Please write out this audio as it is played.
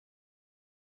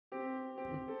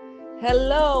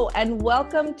Hello, and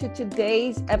welcome to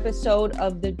today's episode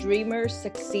of the Dreamers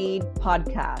Succeed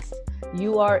podcast.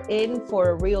 You are in for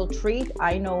a real treat.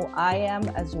 I know I am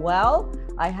as well.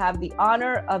 I have the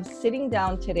honor of sitting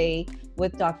down today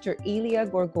with Dr. Elia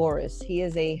Gourgouris. He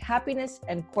is a happiness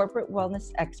and corporate wellness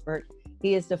expert.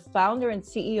 He is the founder and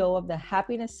CEO of the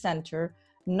Happiness Center,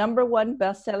 #1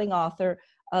 best-selling author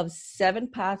of 7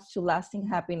 Paths to Lasting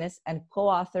Happiness, and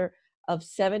co-author of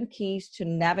 7 Keys to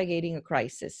Navigating a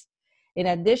Crisis. In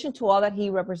addition to all that he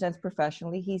represents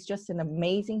professionally, he's just an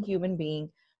amazing human being,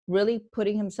 really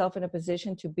putting himself in a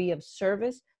position to be of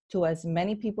service to as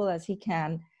many people as he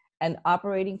can and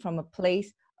operating from a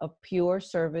place of pure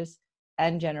service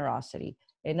and generosity.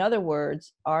 In other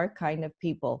words, our kind of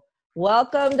people.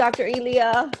 Welcome, Dr.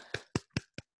 Elia.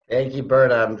 Thank you,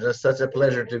 Berta. Just such a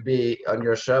pleasure to be on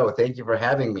your show. Thank you for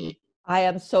having me. I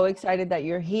am so excited that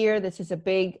you're here. This is a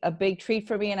big treat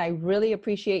for me, and I really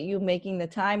appreciate you making the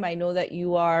time. I know that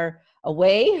you are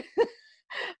away,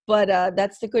 but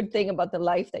that's the good thing about the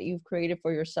life that you've created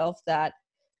for yourself, that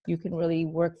you can really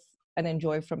work and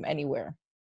enjoy from anywhere.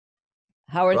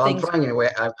 How are things? I'm trying anyway.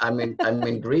 I'm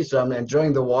in Greece, so I'm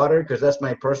enjoying the water because that's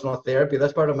my personal therapy.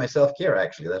 That's part of my self-care,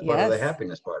 actually. That's part of the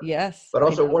happiness part. Yes. But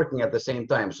also working at the same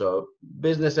time. So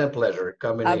business and pleasure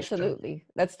combination. Absolutely.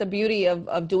 That's the beauty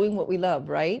of doing what we love,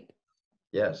 right?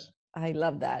 Yes. I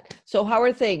love that. So how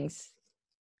are things?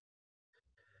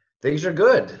 Things are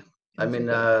good.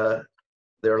 There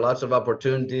are lots of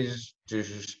opportunities to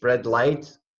spread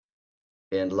light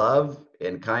and love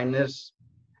and kindness.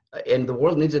 And the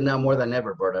world needs it now more than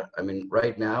ever, Berta. I mean,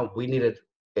 right now, we need it,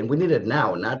 and we need it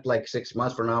now, not like 6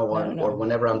 months from now or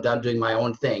whenever I'm done doing my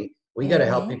own thing. We got to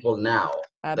help people now.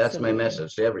 Absolutely. That's my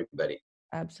message to everybody.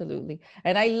 Absolutely.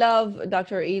 And I love,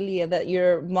 Dr. Elia, that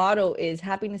your motto is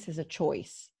happiness is a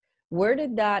choice. Where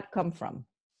did that come from?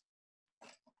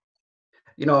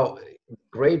 You know,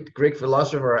 great Greek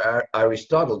philosopher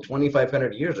Aristotle,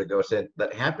 2,500 years ago, said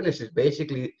that happiness is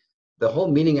basically the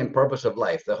whole meaning and purpose of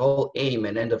life, the whole aim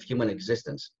and end of human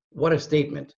existence. What a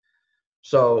statement.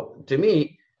 So to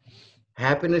me,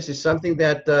 happiness is something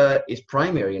that is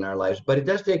primary in our lives, but it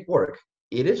does take work.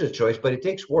 It is a choice, but it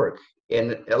takes work.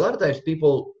 And a lot of times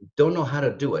people don't know how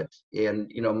to do it.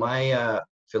 And, you know, my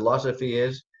philosophy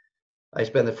is I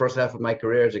spent the first half of my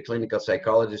career as a clinical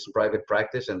psychologist in private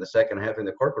practice and the second half in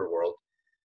the corporate world.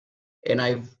 And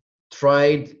I've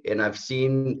tried and I've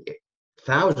seen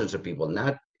thousands of people,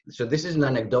 so this isn't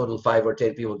anecdotal, 5 or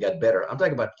 10 people got better. I'm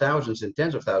talking about thousands and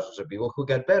tens of thousands of people who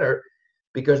got better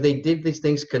because they did these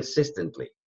things consistently.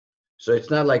 So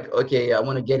it's not like, okay, I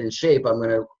want to get in shape. I'm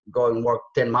going to go and walk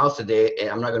 10 miles a day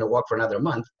and I'm not going to walk for another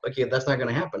month. Okay, that's not going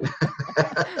to happen.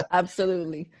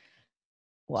 Absolutely.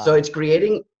 Wow. So it's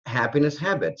creating happiness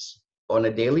habits on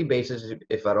a daily basis,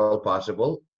 if at all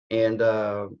possible. And,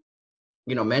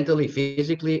 mentally,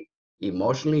 physically,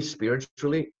 emotionally,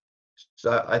 spiritually.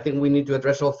 So I think we need to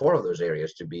address all 4 of those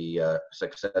areas to be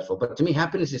successful. But to me,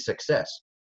 happiness is success.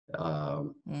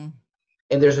 And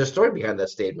there's a story behind that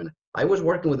statement. I was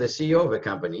working with the CEO of a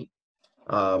company.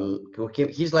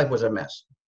 His life was a mess.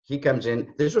 He comes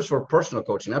in. This was for personal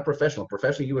coaching, not professional.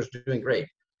 Professionally, he was doing great.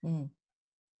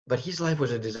 But his life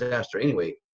was a disaster.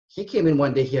 Anyway, he came in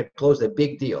one day. He had closed a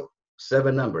big deal,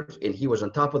 7 numbers, and he was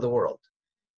on top of the world.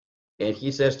 And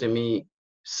he says to me,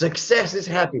 "Success is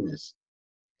happiness."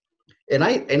 And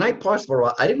I paused for a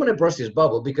while. I didn't want to burst his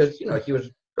bubble because, he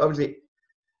was obviously,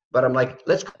 but I'm like,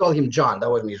 let's call him John. That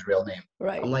wasn't his real name.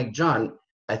 Right. I'm like, John,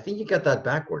 I think you got that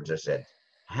backwards. I said,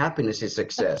 happiness is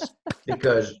success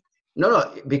because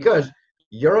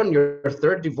you're on your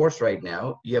 3rd divorce right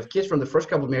now. You have kids from the first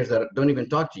couple of marriages that don't even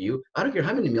talk to you. I don't care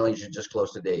how many millions you just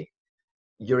closed today.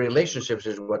 Your relationships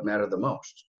is what matter the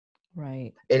most.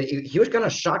 Right. And he was kind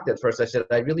of shocked at first. I said,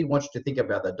 I really want you to think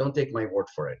about that. Don't take my word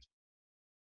for it.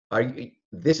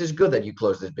 This is good that you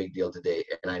closed this big deal today,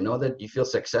 and I know that you feel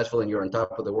successful and you're on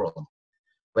top of the world.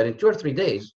 But in 2 or 3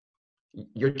 days,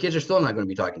 your kids are still not going to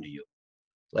be talking to you.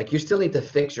 Like, you still need to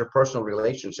fix your personal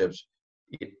relationships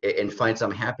and find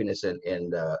some happiness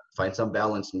and find some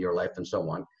balance in your life and so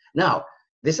on. Now,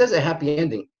 this has a happy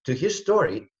ending. To his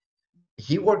story,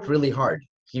 he worked really hard.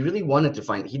 He really wanted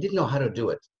to he didn't know how to do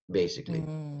it, basically.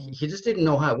 He just didn't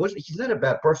know how. He's not a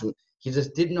bad person. He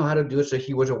just didn't know how to do it. So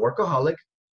he was a workaholic,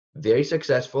 very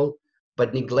successful,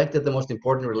 but neglected the most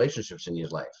important relationships in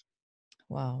his life.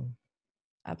 Wow.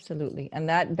 Absolutely. And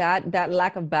that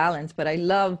lack of balance, but I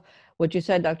love what you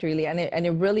said, Dr. Elia, and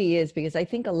it really is, because I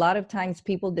think a lot of times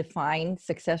people define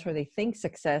success, or they think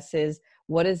success is,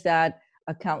 what does that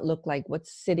account look like?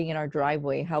 What's sitting in our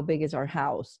driveway? How big is our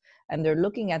house? And they're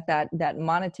looking at that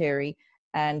monetary,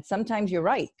 and sometimes you're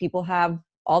right. People have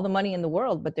all the money in the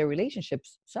world, but their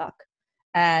relationships suck.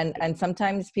 And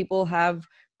sometimes people have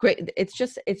great, it's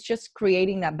just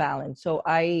creating that balance. So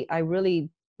I really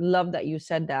love that you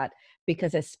said that,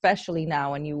 because especially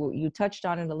now, and you touched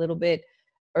on it a little bit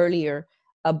earlier,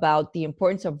 about the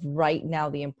importance of right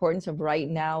now,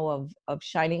 of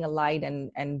shining a light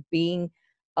and being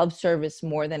of service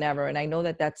more than ever. And I know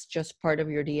that that's just part of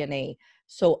your DNA.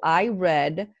 So I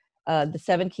read the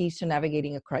 7 Keys to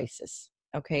Navigating a Crisis.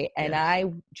 Okay. And Yes. I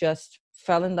just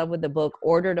fell in love with the book,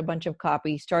 ordered a bunch of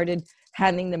copies, started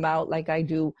handing them out like I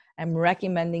do. I'm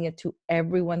recommending it to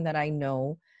everyone that I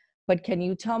know. But can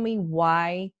you tell me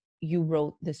why you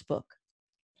wrote this book?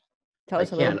 Tell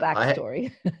us a little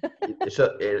backstory. So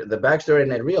the backstory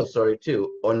and a real story too.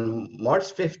 On March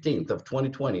 15th of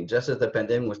 2020, just as the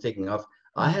pandemic was taking off,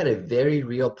 I had a very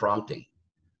real prompting.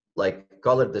 Like,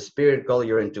 call it the spirit, call it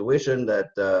your intuition, that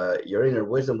your inner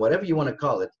wisdom, whatever you want to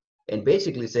call it. And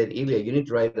basically said, Elia, you need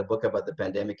to write a book about the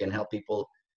pandemic and help people,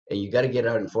 and you got to get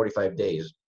out in 45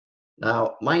 days.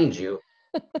 Now, mind you,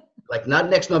 like not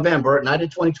next November, not in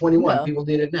 2021, No. people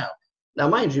did it now. Now,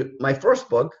 mind you, my first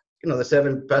book, the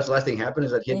 7 best last thing happened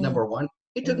is that hit number 1.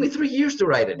 It took me 3 years to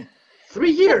write it. 3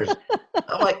 years.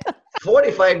 I'm like,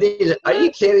 45 days. Are you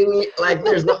kidding me? Like,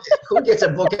 there's no, who gets a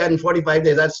book out in 45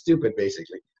 days? That's stupid,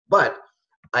 basically. But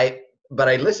I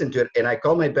listened to it, and I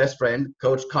called my best friend,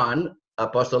 Coach Khan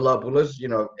Apostolopoulos,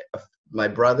 my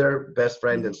brother, best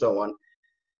friend, and so on.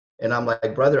 And I'm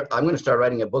like, brother, I'm going to start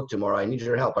writing a book tomorrow. I need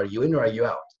your help. Are you in or are you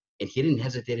out? And he didn't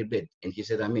hesitate a bit. And he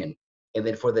said, I'm in. And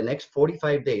then for the next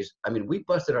 45 days, I mean, we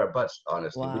busted our butts,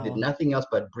 honestly. Wow. We did nothing else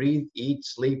but breathe, eat,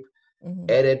 sleep,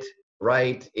 edit,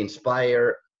 write,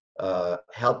 inspire,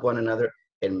 help one another.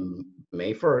 And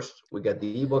May 1st, we got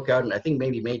the ebook out. And I think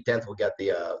maybe May 10th, we got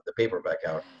the paperback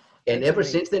out. And ever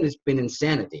since then, it's been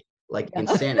insanity.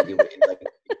 Insanity. Like,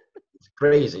 it's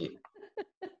crazy.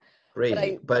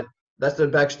 But that's the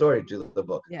backstory to the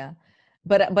book. Yeah.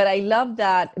 But I love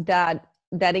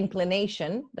that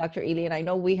inclination, Dr. Elia, and I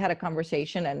know we had a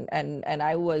conversation and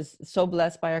I was so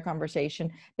blessed by our conversation,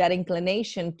 that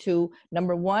inclination to,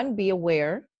 number one, be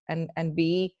aware and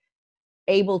be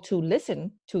able to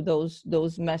listen to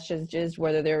those messages,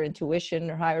 whether they're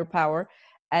intuition or higher power.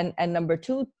 And number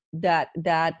two, that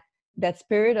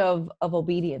spirit of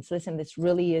obedience. Listen, this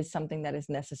really is something that is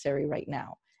necessary right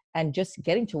now. And just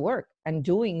getting to work and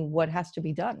doing what has to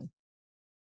be done.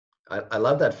 I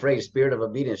love that phrase, spirit of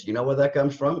obedience. You know where that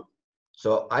comes from?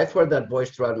 So I've heard that voice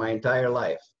throughout my entire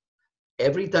life.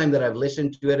 Every time that I've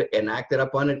listened to it and acted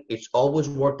upon it, it's always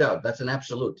worked out. That's an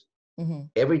absolute. Mm-hmm.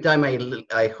 Every time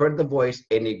I heard the voice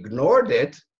and ignored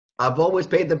it, I've always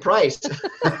paid the price.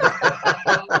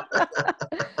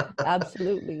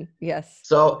 Absolutely. Yes.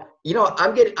 So,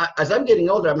 as I'm getting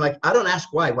older, I'm like, I don't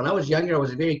ask why. When I was younger, I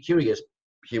was a very curious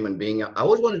human being. I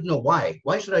always wanted to know why.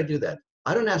 Why should I do that?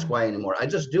 I don't ask why anymore. I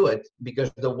just do it, because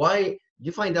the why,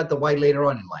 you find out the why later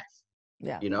on in life.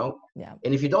 Yeah. Yeah.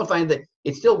 And if you don't find that,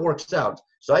 it still works out.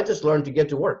 So I just learned to get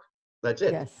to work. That's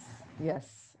it.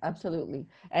 Yes, absolutely.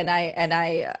 And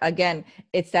I again,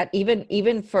 it's that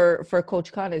even for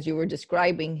Coach Khan, as you were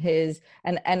describing his,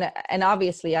 and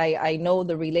obviously I know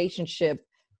the relationship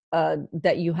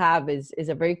that you have is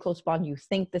a very close bond. You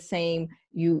think the same,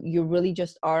 you really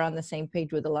just are on the same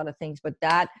page with a lot of things, but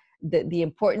that the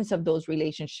importance of those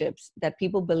relationships, that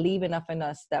people believe enough in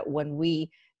us that when we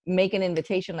make an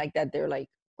invitation like that, they're like,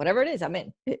 whatever it is, I'm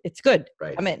in. It's good.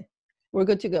 Right. I'm in. We're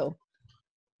good to go.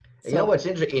 So, you know what's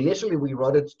interesting? Initially, we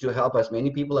wrote it to help as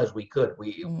many people as we could.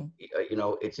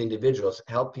 It's individuals,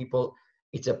 help people.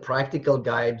 It's a practical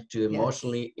guide to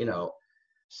emotionally,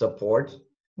 support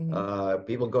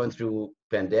people going through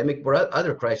pandemic, but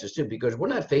other crises too, because we're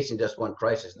not facing just one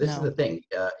crisis. This is the thing.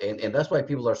 And that's why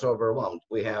people are so overwhelmed.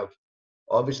 We have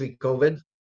obviously COVID.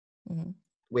 Mm-hmm.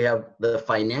 We have the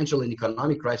financial and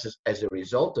economic crisis as a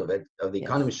result of it, of the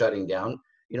economy shutting down.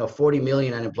 40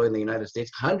 million unemployed in the United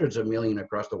States, hundreds of million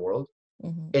across the world,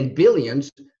 and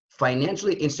billions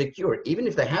financially insecure. Even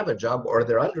if they have a job or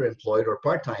they're underemployed or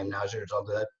part-time now as a result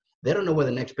of that, they don't know where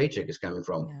the next paycheck is coming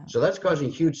from. Yeah. So that's causing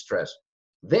huge stress.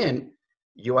 Then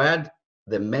you add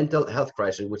the mental health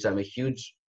crisis, which I'm a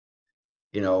huge,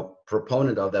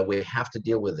 proponent of, that we have to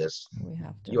deal with this. We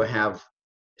have to. You have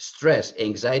stress,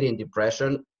 anxiety, and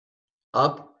depression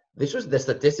up. This was the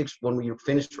statistics when we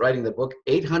finished writing the book,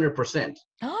 800%.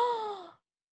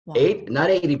 Wow. 8, not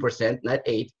 80%, not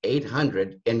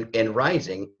 800 and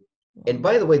rising. Wow. And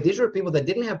by the way, these were people that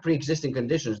didn't have pre-existing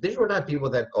conditions. These were not people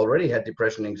that already had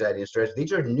depression, anxiety, and stress.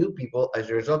 These are new people as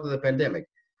a result of the pandemic.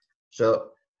 So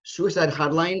suicide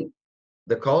hotline,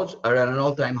 the calls are at an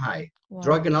all-time high. Wow.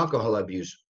 Drug and alcohol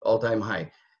abuse, all-time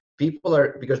high. people are,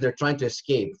 because they're trying to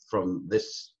escape from this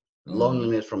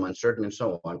loneliness, from uncertainty and so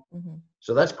on. So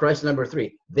that's crisis number 3.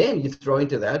 Then you throw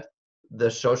into that the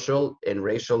social and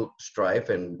racial strife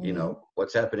and, you know,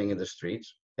 what's happening in the streets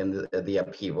and the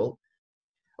upheaval.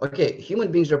 Okay, human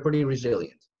beings are pretty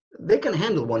resilient. They can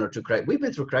handle 1 or 2 crises. We've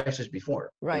been through crises before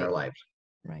in our lives.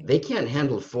 They can't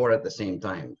handle 4 at the same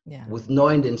time with no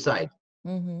end in sight.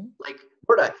 Like,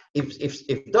 Berta, if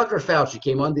Dr. Fauci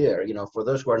came on the air, you know, for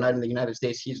those who are not in the United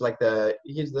States, he's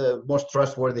the most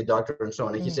trustworthy doctor and so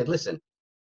on. And he said, listen,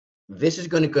 this is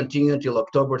going to continue until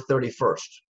October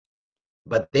 31st,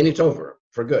 but then it's over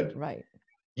for good. Right.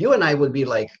 You and I would be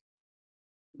like,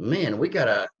 man,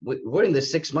 we're in the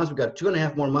 6 months. We got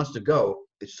 2.5 more months to go.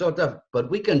 It's so tough, but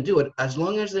we can do it as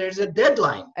long as there's a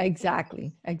deadline.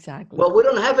 Exactly. Well, we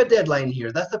don't have a deadline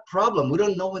here. That's the problem. We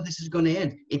don't know when this is going to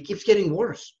end. It keeps getting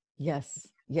worse. Yes.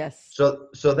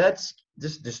 So that's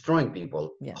just destroying people.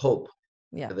 Hope.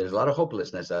 Yeah. There's a lot of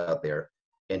hopelessness out there,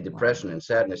 and depression and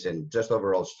sadness and just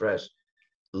overall stress.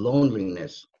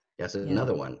 Loneliness. That's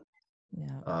another one.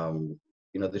 Yeah.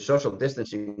 You know, the social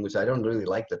distancing, which I don't really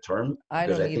like the term. I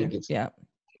don't either. Think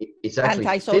it's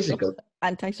actually physical.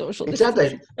 Antisocial.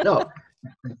 No,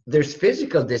 there's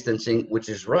physical distancing, which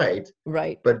is right.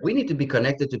 But we need to be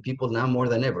connected to people now more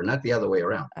than ever, not the other way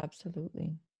around.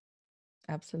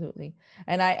 Absolutely.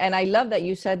 And I love that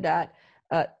you said that,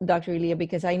 Dr. Elia,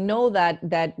 because I know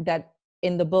that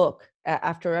in the book,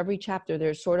 after every chapter,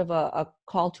 there's sort of a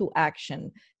call to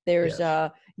action. There's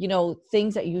you know,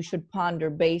 things that you should ponder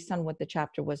based on what the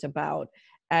chapter was about.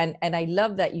 And I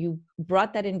love that you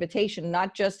brought that invitation,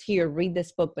 not just here, read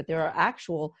this book, but there are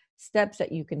actual steps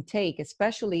that you can take,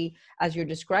 especially as you're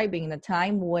describing in a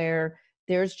time where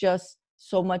there's just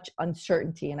so much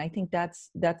uncertainty. And I think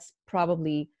that's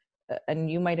probably,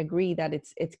 and you might agree that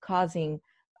it's causing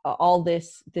all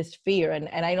this fear.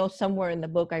 And I know somewhere in the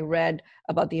book I read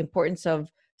about the importance of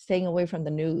staying away from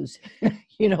the news,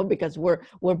 you know, because we're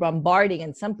bombarding,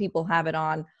 and some people have it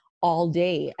on all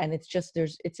day, and it's just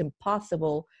it's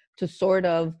impossible to sort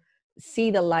of see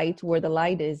the light where the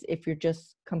light is if you're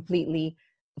just completely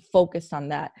focused on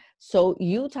that. So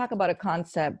you talk about a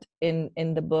concept in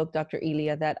the book, Dr.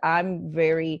 Elia, that I'm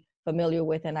very familiar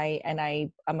with, and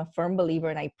I'm a firm believer,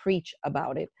 and I preach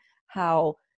about it,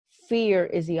 how fear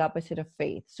is the opposite of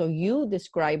faith. So you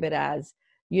describe it as,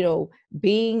 you know,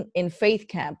 being in faith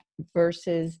camp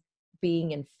versus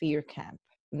being in fear camp.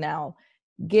 Now,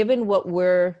 given what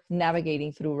we're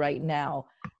navigating through right now,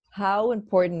 how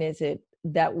important is it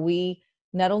that we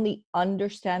not only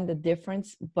understand the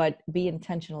difference, but be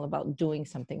intentional about doing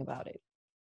something about it?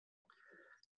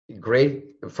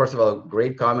 Great. First of all,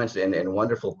 great comments and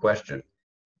wonderful question.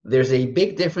 There's a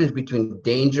big difference between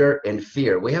danger and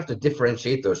fear. We have to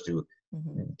differentiate those two.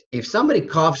 If somebody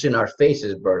coughs in our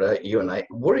faces, Berta, you and I,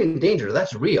 we're in danger.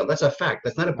 That's real. That's a fact.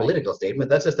 That's not a political statement.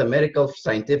 That's just a medical,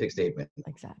 scientific statement.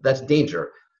 Exactly. That's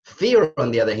danger. Fear,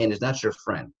 on the other hand, is not your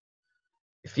friend.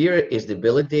 Fear is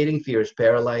debilitating. Fear is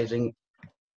paralyzing.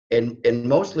 And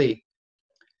mostly,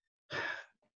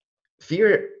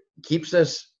 fear keeps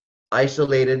us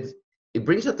isolated. It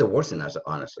brings out the worst in us,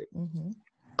 honestly.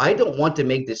 I don't want to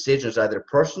make decisions, either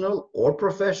personal or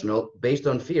professional, based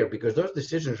on fear, because those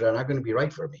decisions are not going to be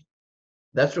right for me.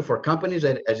 That's true for companies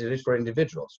as it is for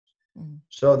individuals.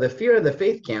 So the fear of the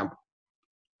faith camp,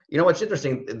 you know, what's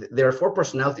interesting, there are 4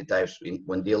 personality types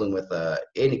when dealing with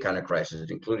any kind of crisis,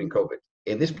 including COVID.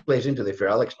 And this plays into the fear.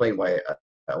 I'll explain why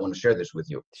I want to share this with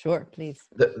you. Sure, please.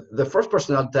 The first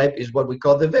personality type is what we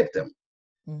call the victim.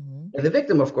 And the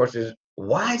victim, of course, is,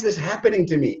 why is this happening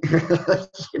to me?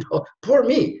 You know, poor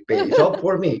me, baby. It's all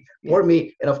poor me, poor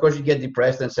me. And of course, you get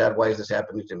depressed and sad. Why is this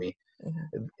happening to me?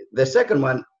 The second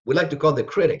one, we like to call the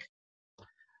critic.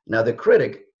 Now, the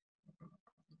critic,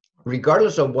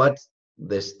 regardless of what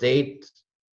the state,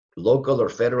 local, or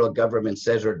federal government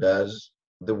says or does,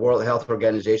 the World Health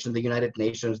Organization, the United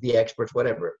Nations, the experts,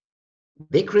 whatever,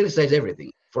 they criticize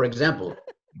everything. For example,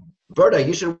 Berta,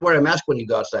 you should wear a mask when you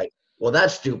go outside. Well,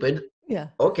 that's stupid. Yeah.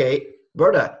 Okay,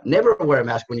 Berta, never wear a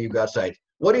mask when you go outside.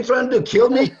 What are you trying to do? Kill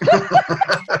me?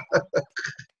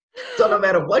 So no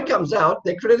matter what comes out,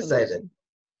 they criticize it.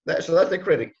 So that's the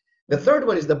critic. The third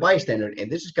one is the bystander,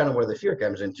 and this is kind of where the fear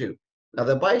comes in too. Now,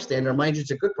 the bystander, mind you,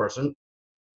 it's a good person.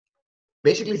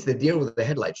 Basically, it's the deer with the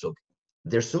headlights. So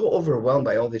they're so overwhelmed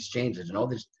by all these changes and all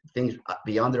these things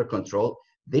beyond their control,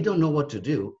 they don't know what to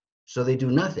do, so they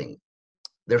do nothing.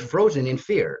 They're frozen in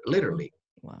fear, literally.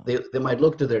 Wow. They might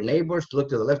look to their neighbors, to look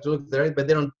to the left, to look to the right, but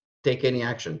they don't take any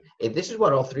action. And this is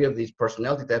what all 3 of these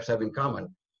personality types have in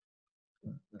common.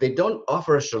 They don't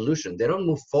offer a solution. They don't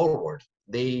move forward.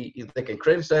 They can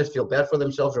criticize, feel bad for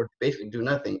themselves, or basically do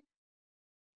nothing.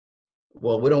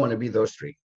 Well, we don't want to be those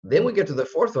three. Then we get to the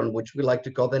fourth one, which we like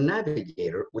to call the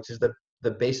navigator, which is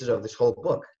the basis of this whole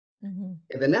book. Mm-hmm.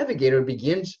 And the navigator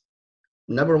begins,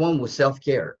 number one, with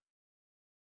self-care.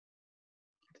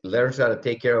 Learns how to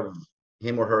take care of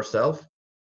him or herself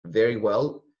very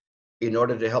well in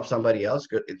order to help somebody else.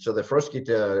 So the first key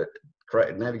to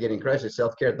navigating crisis is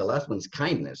self-care. The last one is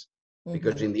kindness,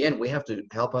 because Mm-hmm. in the end, we have to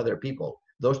help other people.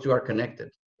 Those two are connected.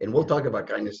 And we'll talk about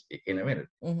kindness in a minute.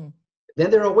 Mm-hmm.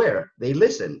 Then they're aware. They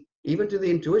listen, even to the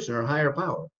intuition or higher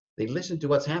power. They listen to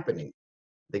what's happening.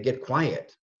 They get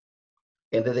quiet.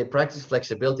 And then they practice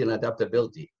flexibility and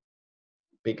adaptability.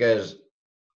 Because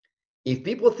if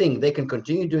people think they can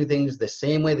continue doing things the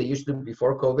same way they used to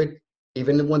before COVID,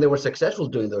 even when they were successful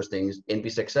doing those things and be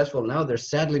successful now, they're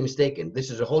sadly mistaken.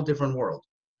 This is a whole different world.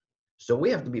 So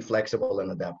we have to be flexible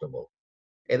and adaptable.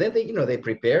 And then they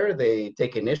prepare, they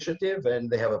take initiative, and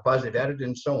they have a positive attitude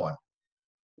and so on.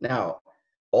 Now,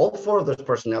 all four of those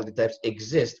personality types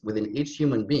exist within each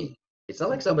human being. It's not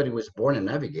like somebody was born a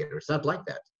navigator. It's not like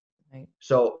that. Right.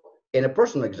 So in a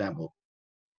personal example,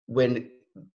 when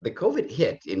the COVID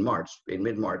hit in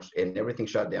mid-March, and everything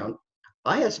shut down,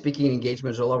 I had speaking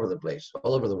engagements all over the place,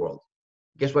 all over the world.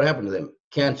 Guess what happened to them?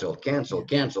 Canceled.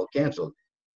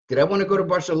 Did I want to go to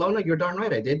Barcelona? You're darn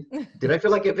right I did. Did I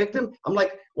feel like a victim? I'm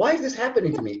like, why is this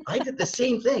happening to me? I did the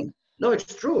same thing. No,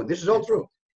 it's true. This is all true.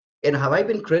 And have I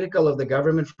been critical of the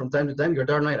government from time to time? You're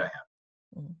darn right I have.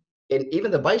 Mm-hmm. And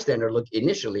even the bystander look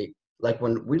initially, like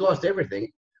when we lost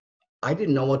everything, I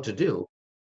didn't know what to do.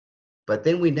 But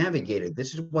then we navigated.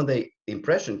 This is when the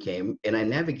impression came, and I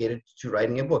navigated to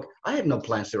writing a book. I had no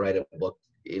plans to write a book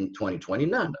in 2020,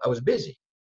 none. I was busy.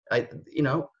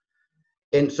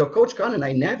 And so Coach Khan and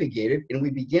I navigated, and we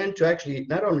began to actually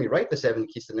not only write the 7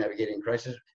 keys to navigating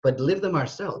crisis, but live them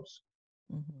ourselves.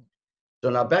 Mm-hmm. So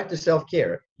now back to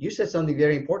self-care. You said something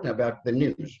very important about the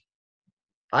news.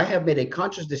 I have made a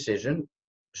conscious decision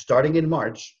starting in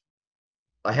March.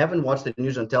 I haven't watched the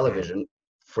news on television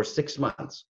for 6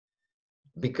 months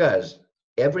because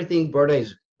everything, Berta,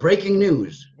 is breaking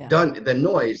news. Done. The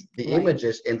noise, the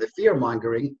images, and the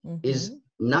fear-mongering is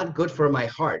not good for my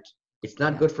heart. It's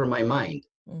not good for my mind.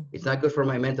 It's not good for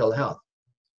my mental health.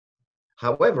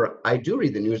 However, I do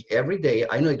read the news every day.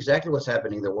 I know exactly what's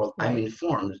happening in the world. I'm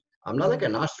informed. I'm not like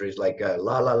an ostrich, like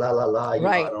la, la, la, la, la.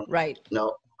 Right.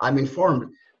 No, I'm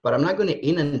informed, but I'm not going to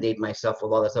inundate myself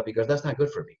with all that stuff because that's not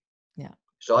good for me. Yeah.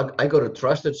 So I go to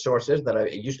trusted sources that I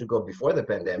used to go before the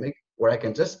pandemic, where I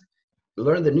can just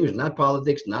learn the news, not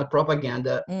politics, not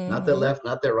propaganda, not the left,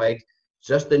 not the right,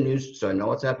 just the news. So I know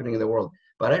what's happening in the world.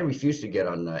 But I refuse to get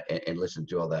on and listen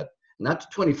to all that.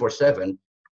 Not 24/7,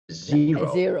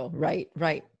 zero. Zero, right.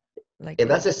 And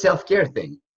that's a self-care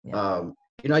thing. Yeah.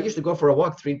 I used to go for a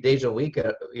walk 3 days a week,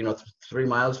 3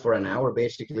 miles for an hour,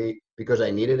 basically, because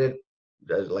I needed it.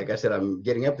 Like I said, I'm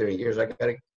getting up there in years.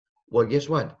 Well, guess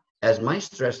what? As my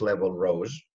stress level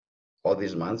rose all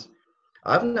these months,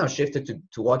 I've now shifted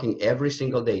to walking every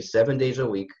single day, 7 days a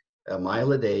week, a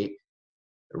mile a day,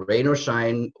 rain or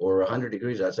shine or 100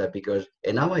 degrees outside,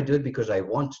 and now I do it because I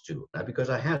want to, not because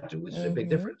I had to, which is a big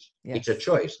difference. Yes. It's a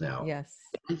choice now. Yes.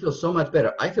 I feel so much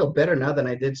better. I feel better now than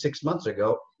I did 6 months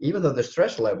ago, even though the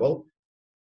stress level,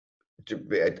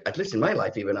 at least in my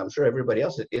life, even I'm sure everybody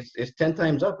else, is 10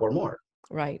 times up or more.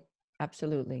 Right.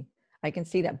 Absolutely. I can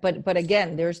see that. But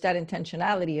again, there's that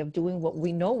intentionality of doing what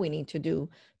we know we need to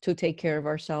do to take care of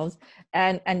ourselves.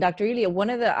 And Dr. Elia,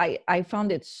 I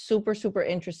found it super, super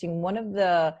interesting. In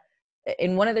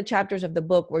one of the chapters of the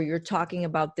book where you're talking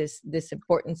about this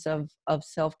importance of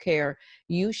self-care,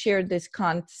 you shared this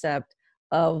concept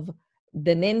of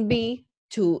the NIMBY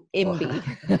to IMBY,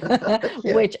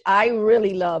 yeah. Which I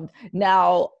really loved.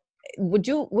 Now, would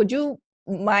you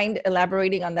mind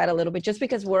elaborating on that a little bit, just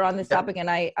because we're on this topic, and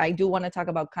I do want to talk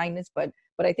about kindness, but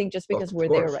I think just because we're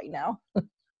there right now.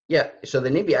 Yeah, so the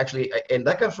NIMBY actually, and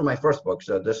that comes from my first book,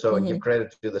 so just so I give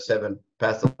credit to the 7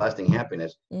 Paths to Lasting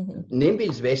Happiness.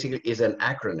 NIMBY is an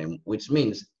acronym, which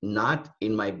means not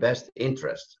in my best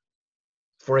interest.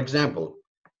 For example,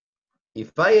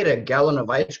 if I ate a gallon of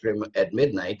ice cream at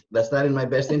midnight, that's not in my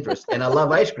best interest, and I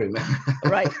love ice cream.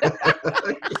 Right.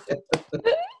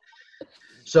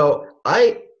 So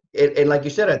and like you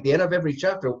said, at the end of every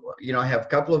chapter, I have a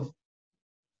couple of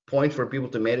points for people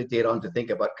to meditate on, to think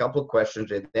about, a couple of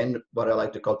questions, and then what I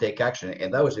like to call take action.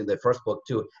 And that was in the first book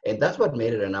too. And that's what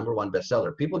made it a #1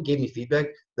 bestseller. People gave me feedback.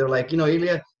 They're like,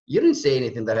 Elia, you didn't say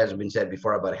anything that hasn't been said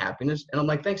before about happiness. And I'm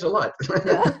like, thanks a lot.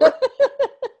 Yeah.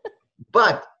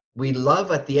 But we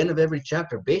love at the end of every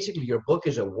chapter, basically your book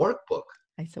is a workbook.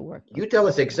 It's a workbook. You tell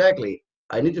us exactly,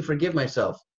 I need to forgive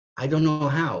myself. I don't know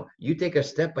how. You take us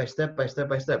step by step by step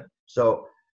by step. So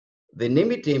The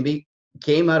nimby timby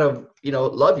came out of,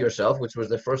 love yourself, which was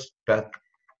the first path.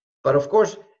 But of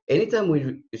course,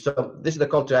 anytime so this is the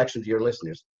call to action to your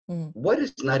listeners. Mm. What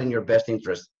is not in your best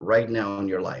interest right now in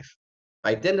your life?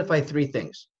 Identify three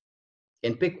things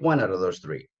and pick one out of those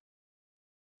three.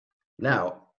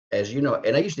 Now, as you know,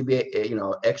 and I used to be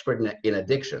expert in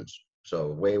addictions. So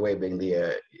way being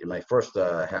in my first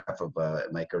half of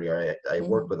my career, I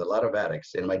worked with a lot of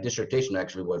addicts, and my dissertation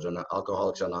actually was on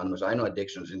Alcoholics Anonymous. I know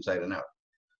addictions inside and out.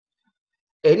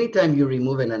 Anytime you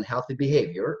remove an unhealthy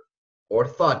behavior or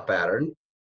thought pattern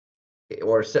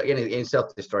or any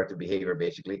self-destructive behavior,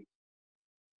 basically,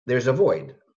 there's a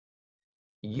void.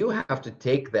 You have to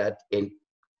take that and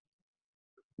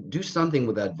do something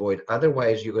with that void.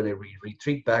 Otherwise, you're going to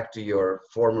retreat back to your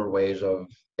former ways of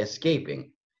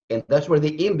escaping. And that's where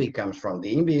the IMBI comes from.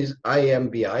 The IMBI is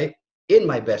IMBI, in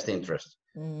my best interest.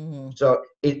 Mm-hmm. So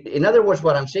in other words,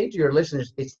 what I'm saying to your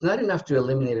listeners, it's not enough to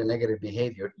eliminate a negative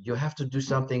behavior. You have to do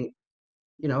something,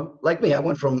 like me. I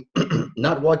went from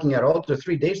not walking at all to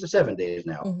 3 days to 7 days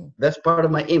now. Mm-hmm. That's part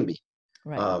of my IMBI.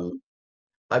 Right.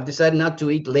 I've decided not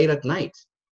to eat late at night,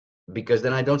 because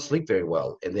then I don't sleep very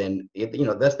well. And then,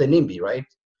 that's the NIMBY, right?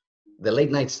 The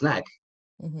late night snack.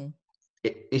 Mm-hmm.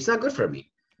 It's not good for me.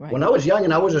 Right. When I was young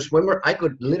and I was a swimmer, I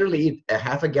could literally eat a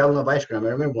half a gallon of ice cream. I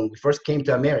remember when we first came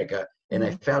to America, and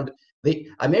I found the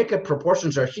America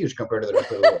proportions are huge compared to the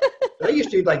rest of the world. So I used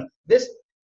to eat like this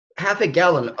half a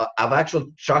gallon of actual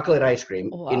chocolate ice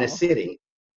cream in a sitting.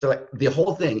 So like the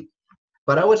whole thing.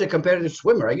 But I was a competitive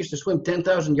swimmer. I used to swim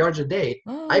 10,000 yards a day.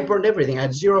 I burned everything. I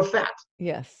had zero fat.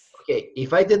 Yes. Okay,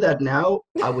 if I did that now,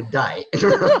 I would die.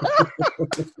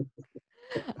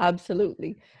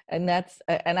 Absolutely. And that's,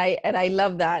 and I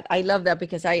love that. I love that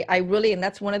because I really, and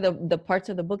that's one of the parts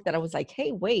of the book that I was like,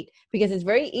 hey, wait, because it's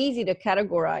very easy to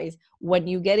categorize when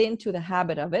you get into the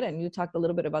habit of it. And you talked a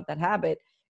little bit about that habit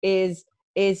is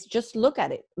just look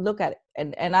at it.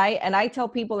 And I tell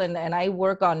people, and I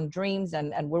work on dreams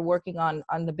and we're working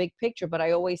on the big picture, but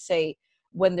I always say,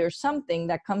 when there's something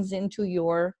that comes into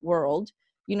your world,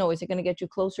 is it going to get you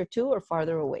closer to or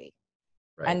farther away?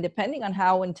 Right. And depending on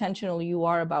how intentional you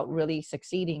are about really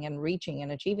succeeding and reaching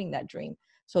and achieving that dream.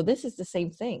 So this is the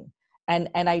same thing. And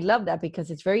I love that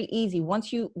because it's very easy.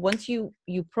 Once you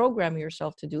program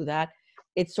yourself to do that,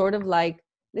 it's sort of like,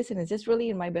 listen, is this really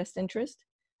in my best interest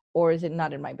or is it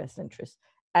not in my best interest?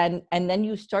 And then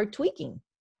you start tweaking.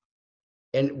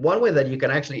 And one way that you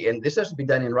can actually, and this has to be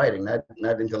done in writing,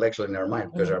 not intellectually in our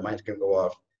mind, because our minds can go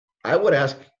off. I would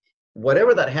ask,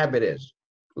 whatever that habit is,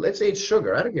 let's say it's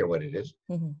sugar, I don't care what it is,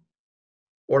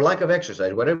 or lack of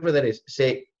exercise, whatever that is,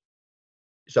 say,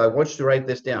 so I want you to write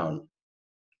this down.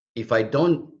 If I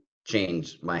don't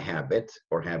change my habit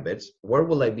or habits, where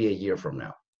will I be a year from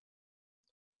now?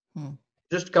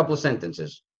 Just a couple of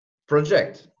sentences.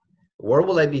 Project. Where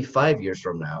will I be 5 years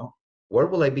from now? Where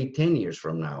will I be 10 years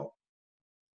from now?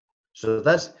 So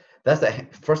that's the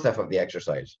first half of the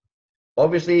exercise.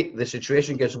 Obviously, the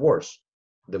situation gets worse.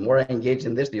 The more I engage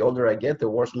in this, the older I get, the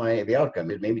worse the outcome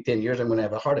is. Maybe 10 years, I'm going to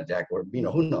have a heart attack, or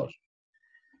who knows.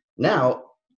 Now,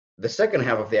 the second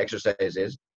half of the exercise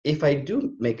is, if I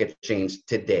do make a change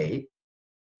today,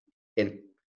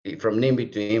 from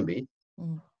NIMBY to IMBY,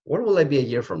 where will I be a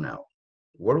year from now?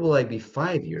 Where will I be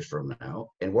 5 years from now?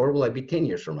 And where will I be 10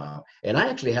 years from now? And I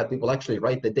actually have people actually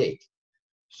write the date.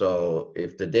 So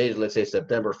if the date is, let's say,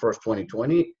 September 1st,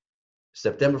 2020,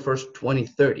 September 1st,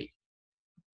 2030.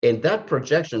 And that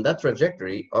projection, that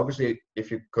trajectory, obviously,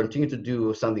 if you continue to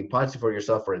do something positive for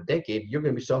yourself for a decade, you're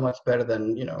going to be so much better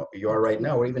than you are right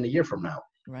now, or even a year from now.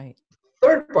 Right.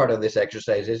 Third part of this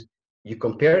exercise is you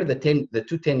compare the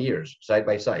 10 years side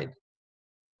by side.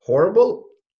 Horrible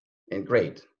and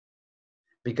great.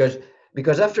 Because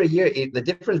after a year, the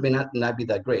difference may not be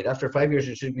that great. After 5 years,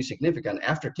 it should be significant.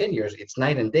 After 10 years, it's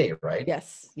night and day, right?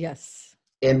 Yes.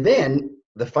 And then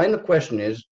the final question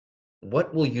is,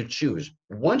 what will you choose?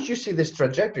 Once you see this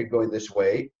trajectory going this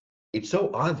way, it's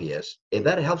so obvious, and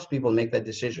that helps people make that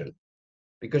decision.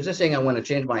 Because just saying, I want to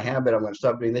change my habit, I'm going to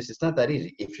stop doing this, it's not that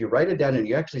easy. If you write it down and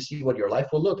you actually see what your life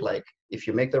will look like, if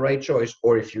you make the right choice,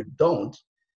 or if you don't,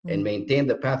 and maintain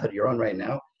the path that you're on right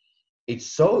now,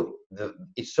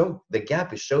 the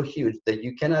gap is so huge that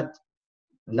you cannot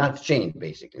not change,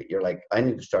 basically. You're like, I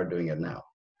need to start doing it now.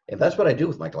 And that's what I do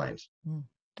with my clients.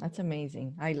 That's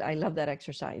amazing. I love that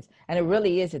exercise. And it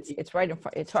really is. It's right in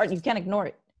front. It's hard. You can't ignore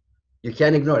it. You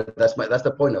can't ignore it. That's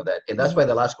the point of that. And that's why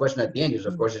the last question at the end is,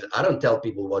 of course, I don't tell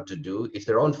people what to do. It's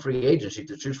their own free agency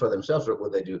to choose for themselves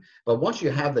what they do. But once you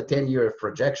have the 10-year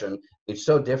projection, it's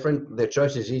so different. The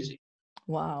choice is easy.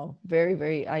 Wow. Very,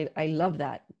 very, I love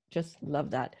that. Just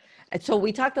love that. And so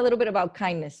we talked a little bit about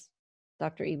kindness.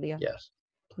 Dr. Elia? Yes.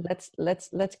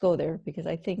 Let's go there, because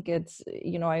I think it's,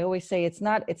 I always say it's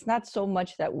not so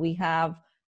much that we have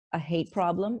a hate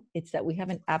problem, it's that we have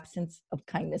an absence of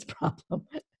kindness problem.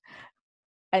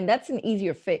 And that's an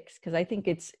easier fix, because I think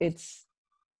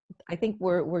I think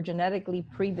we're genetically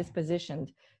predispositioned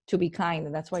to be kind,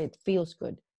 and that's why it feels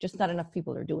good. Just not enough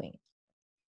people are doing it.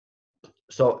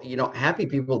 So, happy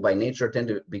people by nature tend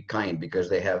to be kind because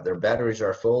they have their batteries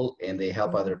are full and they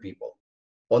help other people.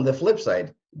 On the flip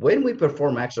side, when we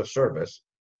perform acts of service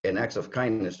and acts of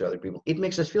kindness to other people, it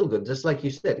makes us feel good, just like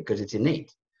you said, because it's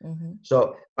innate. So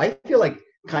I feel like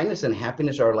kindness and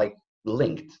happiness are like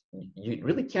linked. You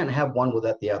really can't have one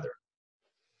without the other.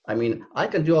 I mean, I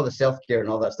can do all the self-care and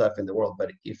all that stuff in the world,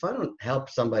 but if I don't help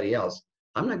somebody else,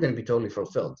 I'm not going to be totally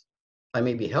fulfilled. I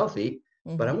may be healthy,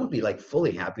 but I won't be like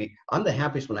fully happy. I'm the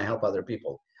happiest when I help other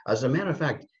people. As a matter of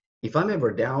fact, if I'm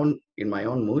ever down in my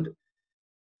own mood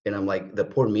and I'm like the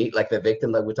poor me, like the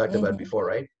victim that we talked about before,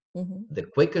 right? The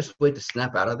quickest way to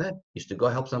snap out of that is to go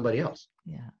help somebody else.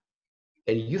 Yeah.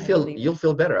 And you'll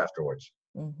feel better afterwards.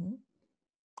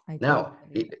 Now,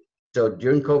 so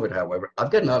during COVID, however, I've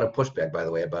gotten a lot of pushback, by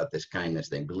the way, about this kindness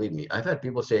thing. Believe me, I've had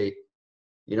people say,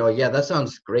 yeah, that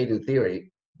sounds great in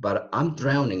theory, but I'm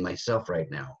drowning myself right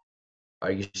now.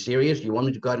 Are you serious? You want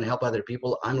me to go out and help other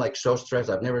people? I'm like so stressed.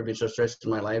 I've never been so stressed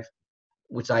in my life,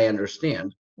 which I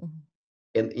understand.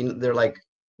 And they're like,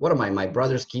 what am I, my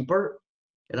brother's keeper?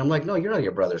 And I'm like, no, you're not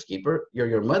your brother's keeper. You're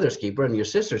your mother's keeper and your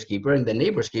sister's keeper and the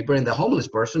neighbor's keeper and the homeless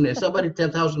person and somebody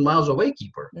 10,000 miles away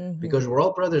keeper. Because we're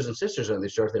all brothers and sisters on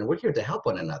this earth, and we're here to help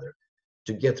one another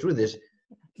to get through this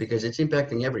because it's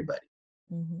impacting everybody.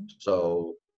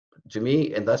 So to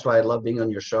me, and that's why I love being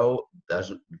on your show,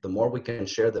 the more we can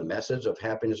share the message of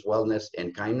happiness, wellness,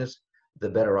 and kindness, the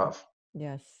better off.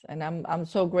 Yes, and I'm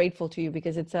so grateful to you,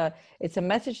 because it's a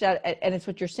message that, and it's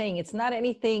what you're saying. It's not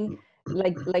anything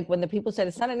like when the people said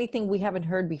it's not anything we haven't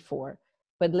heard before.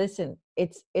 But listen,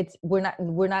 it's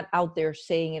we're not out there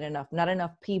saying it enough. Not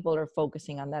enough people are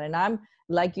focusing on that. And I'm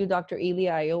like you, Dr.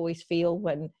 Elia. I always feel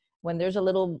when there's a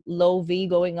little low V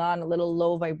going on, a little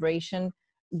low vibration,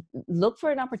 look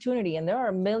for an opportunity. And there are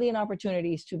a million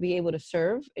opportunities to be able to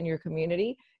serve in your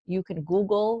community. You can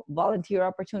Google volunteer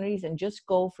opportunities and just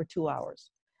go for 2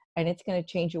 hours, and it's going to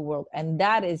change your world. And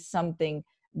that is something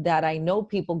that I know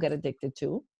people get addicted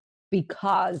to,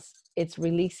 because it's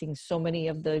releasing so many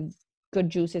of the good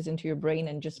juices into your brain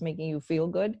and just making you feel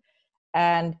good.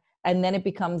 And then it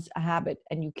becomes a habit,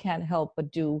 and you can't help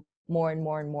but do more and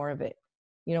more and more of it.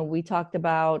 We talked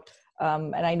about,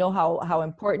 and I know how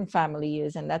important family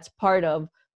is, and that's part of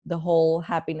the whole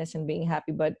happiness and being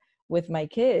happy. But with my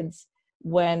kids,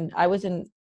 when I was in,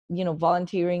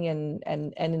 volunteering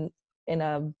and in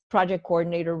a project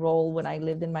coordinator role when I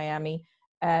lived in Miami,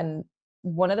 and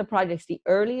one of the projects, the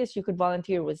earliest you could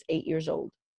volunteer was 8 years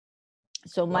old.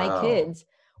 So my kids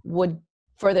would,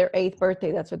 for their 8th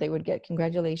birthday, that's what they would get.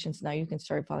 Congratulations, now you can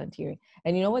start volunteering.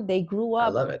 And you know what? They grew up,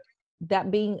 I love it, that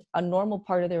being a normal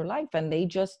part of their life, and they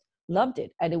just loved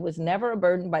it. And it was never a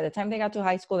burden. By the time they got to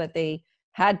high school, that they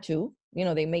had to,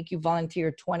 they make you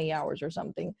volunteer 20 hours or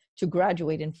something to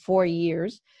graduate in 4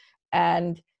 years.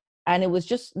 And it was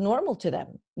just normal to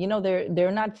them.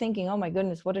 They're not thinking, oh my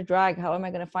goodness, what a drag. How am I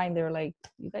going to find? They're like,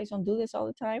 you guys don't do this all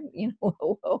the time.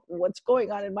 What's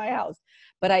going on in my house?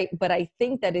 But I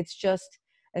think that it's just,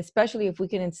 especially if we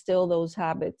can instill those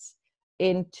habits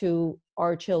into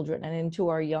our children and into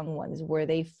our young ones, where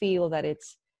they feel that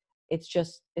it's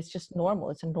just normal.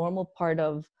 It's a normal part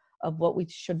of what we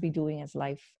should be doing as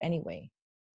life anyway.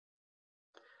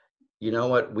 You know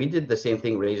what? We did the same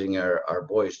thing raising our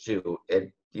boys too.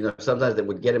 And sometimes they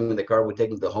would get them in the car, we'd take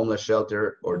them to the homeless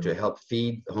shelter or to help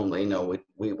feed the homeless.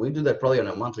 We do that probably on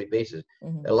a monthly basis.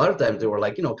 A lot of times they were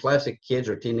like, classic kids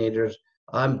or teenagers.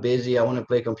 I'm busy. I want to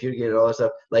play computer games and all that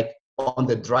stuff. Like on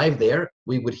the drive there,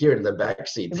 we would hear it in the back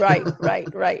seat. Right.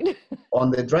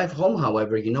 On the drive home,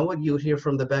 however, you know what you would hear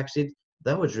from the back seat?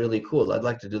 That was really cool. I'd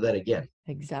like to do that again.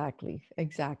 Exactly.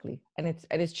 And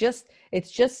it's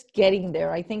just getting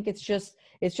there. I think it's just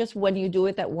when you do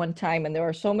it that one time, and there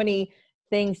are so many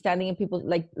things standing in people,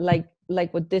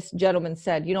 like what this gentleman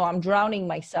said, I'm drowning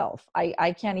myself.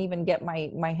 I can't even get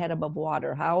my head above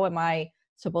water. How am I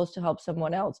supposed to help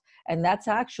someone else? And that's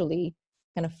actually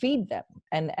going to feed them.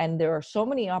 And there are so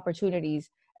many opportunities,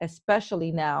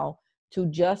 especially now, to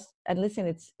just, and listen,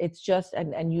 it's just,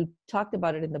 and you talked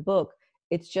about it in the book,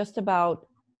 it's just about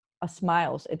a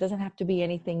smile. It doesn't have to be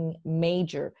anything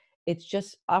major. It's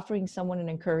just offering someone an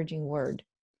encouraging word.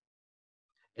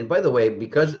 And by the way,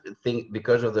 because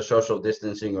of the social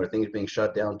distancing or things being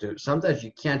shut down too, sometimes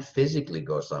you can't physically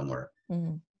go somewhere,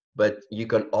 but you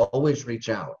can always reach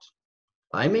out.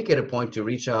 I make it a point to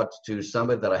reach out to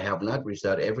somebody that I have not reached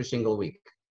out every single week.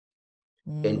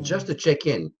 And just to check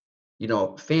in,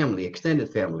 family, extended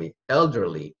family,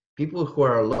 elderly, people who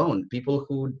are alone, people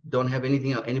who don't have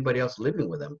anybody else living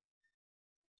with them.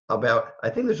 I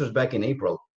think this was back in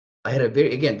April. I had a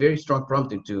very strong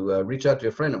prompting to reach out to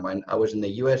a friend of mine. I was in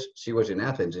the U.S. She was in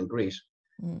Athens, in Greece.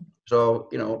 So,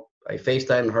 I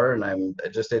FaceTimed her and I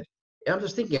just said, "I'm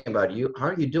just thinking about you. How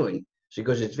are you doing?" She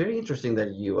goes, "It's very interesting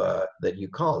that you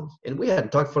called." And we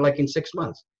hadn't talked for like in 6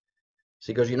 months.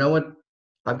 She goes, "You know what?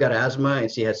 I've got asthma,"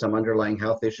 and she has some underlying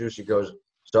health issues. She goes,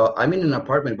 "So I'm in an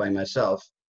apartment by myself,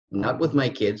 not with my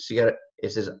kids."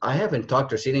 It says, "I haven't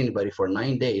talked or seen anybody for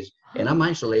 9 days, and I'm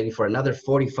isolating for another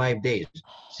 45 days."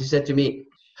 She said to me,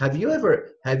 have you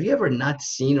ever not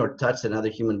seen or touched another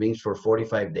human beings for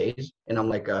 45 days? And I'm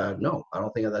like, no, I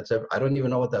don't think I don't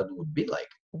even know what that would be like.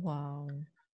 Wow.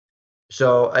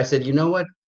 So I said, "You know what?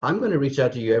 I'm going to reach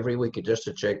out to you every week just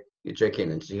to check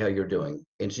in and see how you're doing."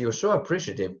 And she was so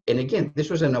appreciative. And again,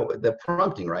 this was the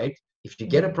prompting, right? If you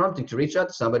get a prompting to reach out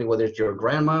to somebody, whether it's your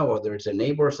grandma, or whether it's a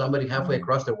neighbor or somebody halfway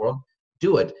across the world,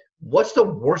 do it. What's the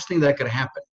worst thing that could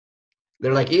happen?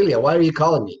 They're like, "Elia, why are you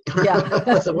calling me?" Yeah,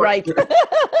 right.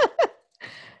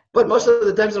 But most of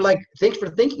the times they're like, "Thanks for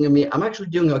thinking of me. I'm actually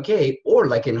doing okay." Or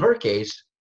like in her case,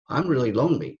 "I'm really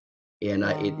lonely. And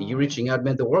you reaching out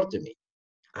meant the world to me."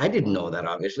 I didn't know that,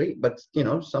 obviously, but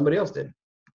somebody else did.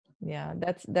 Yeah,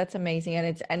 that's amazing.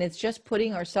 And it's just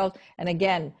putting ourselves, and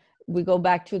again, we go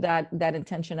back to that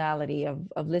intentionality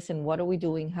of listen, what are we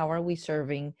doing? How are we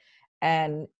serving?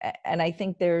 And I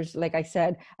think there's, like I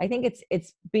said, I think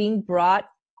it's being brought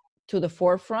to the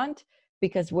forefront,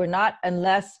 because we're not,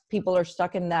 unless people are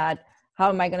stuck in that, how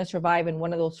am I going to survive, in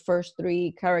one of those first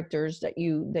three characters that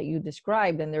you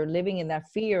described, and they're living in that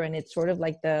fear, and it's sort of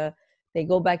like they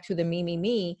go back to the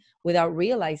me without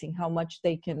realizing how much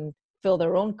they can fill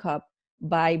their own cup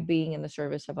by being in the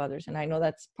service of others. And I know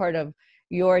that's part of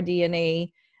your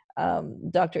DNA,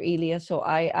 Dr. Elia. So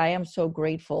I am so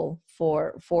grateful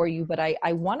for you. But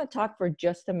I want to talk for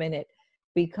just a minute,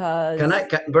 because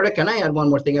Berta, can I add one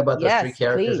more thing about those three yes,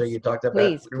 characters that please, you talked about?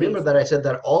 please, Remember please. that I said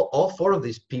that all four of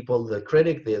these people, the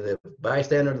critic, the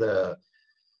bystander,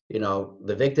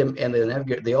 the victim, and the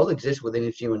navigator, they all exist within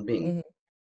each human being.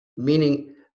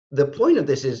 Meaning, the point of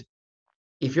this is,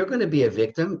 if you're going to be a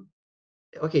victim,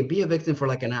 okay, be a victim for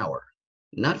like an hour,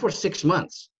 not for 6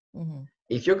 months.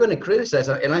 If you're going to criticize,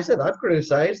 and I said I've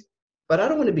criticized, but I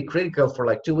don't want to be critical for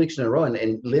like 2 weeks in a row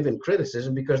and live in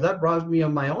criticism, because that robs me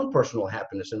of my own personal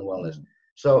happiness and wellness.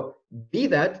 So be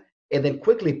that, and then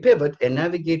quickly pivot and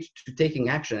navigate to taking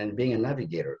action and being a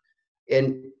navigator.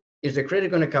 And is the critic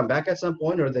going to come back at some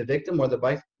point, or the victim, or the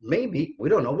bystander? Maybe. We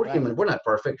don't know. We're human. We're not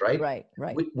perfect, right?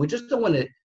 Right. We just don't want to.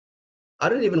 I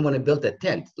don't even want to build a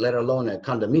tent, let alone a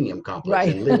condominium complex,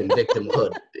 Right. and live in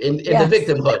victimhood, in the Yes.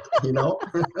 victimhood,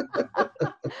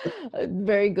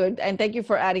 Very good. And thank you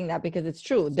for adding that, because it's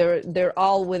true. They're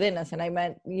all within us. And I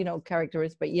meant,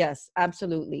 characteristics, but yes,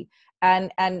 absolutely.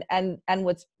 And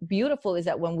what's beautiful is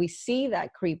that when we see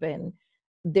that creep in,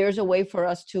 there's a way for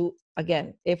us to,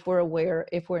 again, if we're aware,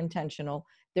 if we're intentional,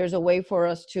 there's a way for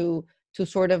us to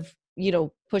sort of,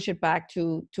 push it back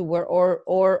to where,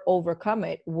 or overcome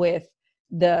it with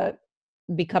the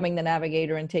becoming the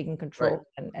navigator and taking control,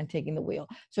 right, and taking the wheel.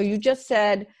 So you just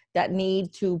said that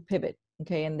need to pivot.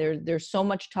 Okay. And there's so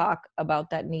much talk about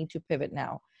that need to pivot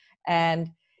now. And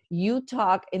you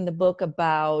talk in the book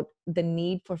about the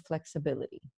need for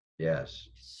flexibility. yes,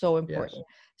 So important.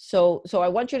 So I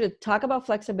want you to talk about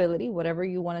flexibility, whatever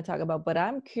you want to talk about. But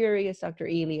I'm curious, Dr.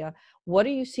 Elia, what are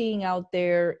you seeing out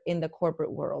there in the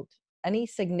corporate world? Any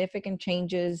significant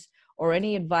changes, or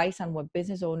any advice on what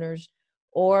business owners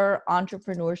or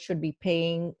entrepreneurs should be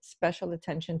paying special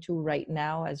attention to right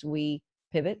now as we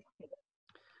pivot?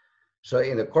 So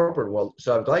in the corporate world,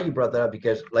 so I'm glad you brought that up,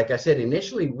 because like I said,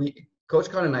 initially, Coach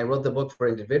Con and I wrote the book for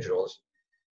individuals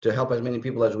to help as many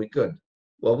people as we could.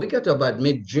 Well, we got to about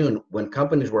mid-June when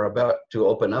companies were about to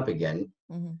open up again.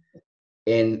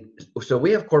 And so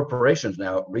we have corporations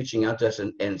now reaching out to us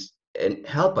and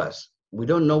help us. We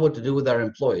don't know what to do with our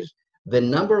employees. The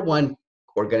number one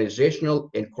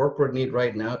organizational and corporate need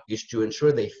right now is to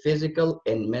ensure the physical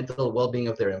and mental well-being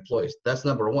of their employees. That's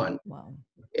number one. Wow.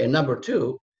 And number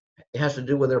two, it has to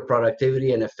do with their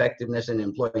productivity and effectiveness and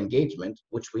employee engagement,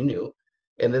 which we knew.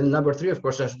 And then number three, of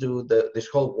course, has to do with this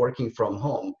whole working from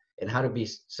home and how to be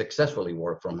successfully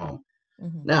work from home.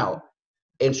 Now,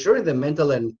 ensuring the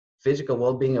mental and physical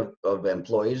well-being of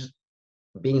employees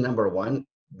being number one,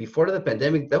 before the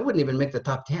pandemic, that wouldn't even make the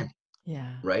top 10.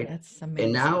 Yeah. Right. That's amazing.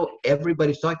 And now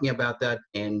everybody's talking about that,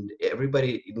 and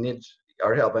everybody needs,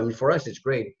 our help. I mean, for us, it's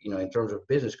great, in terms of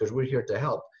business, because we're here to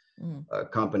help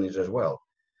companies as well.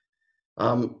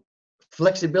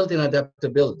 Flexibility and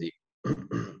adaptability.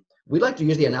 We like to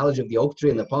use the analogy of the oak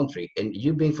tree and the palm tree. And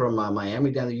you being from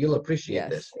Miami, Daniel, you'll appreciate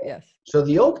this. Yes. So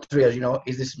the oak tree, as you know,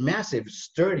 is this massive,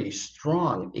 sturdy,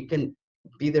 strong. It can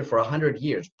be there for 100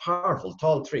 years. Powerful,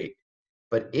 tall tree.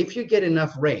 But if you get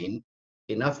enough rain,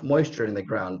 enough moisture in the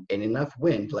ground, and enough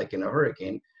wind, like in a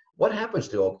hurricane, what happens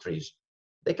to oak trees?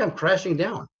 They come crashing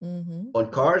down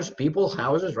on cars, people,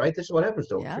 houses, right? This is what happens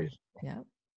to oak trees. Yeah.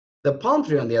 The palm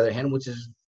tree, on the other hand, which is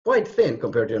quite thin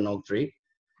compared to an oak tree,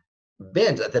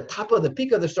 bends at the top of the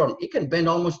peak of the storm. It can bend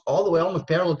almost all the way, almost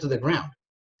parallel to the ground.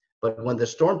 But when the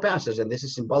storm passes, and this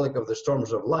is symbolic of the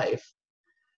storms of life,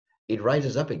 it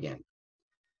rises up again.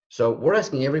 So we're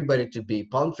asking everybody to be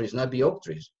palm trees, not be oak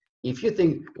trees. If you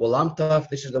think, well, I'm tough,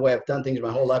 this is the way I've done things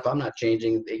my whole life, I'm not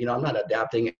changing, I'm not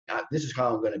adapting, this is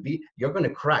how I'm going to be, you're going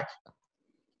to crack.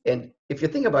 And if you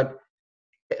think about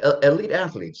elite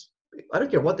athletes, I don't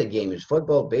care what the game is,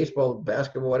 football, baseball,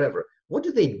 basketball, whatever. What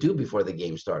do they do before the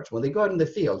game starts? When they go out in the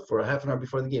field for a half an hour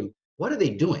before the game, what are they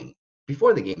doing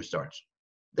before the game starts?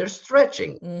 They're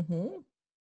stretching,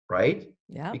 right?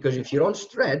 Yeah. Because if you don't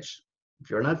stretch, if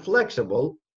you're not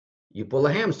flexible, you pull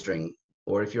a hamstring,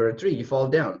 or if you're a tree, you fall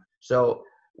down. So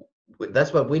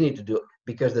that's what we need to do,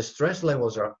 because the stress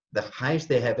levels are the highest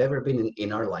they have ever been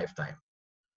in our lifetime.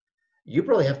 You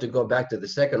probably have to go back to the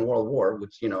Second World War,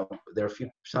 which, there are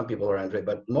some people around,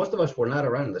 but most of us were not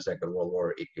around in the Second World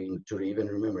War to even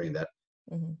remembering that.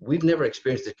 We've never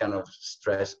experienced this kind of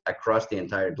stress across the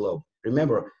entire globe.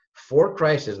 Remember, 4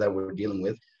 crises that we're dealing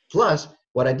with, plus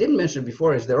what I didn't mention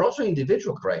before is there are also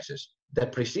individual crises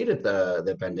that preceded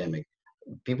the pandemic.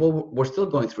 People were still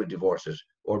going through divorces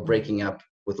or breaking up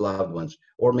with loved ones,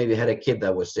 or maybe had a kid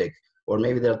that was sick, or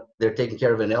maybe they're taking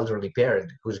care of an elderly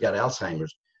parent who's got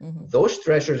Alzheimer's. Those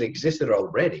stressors existed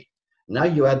already. Now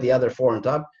you add the other 4 on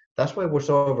top. That's why we're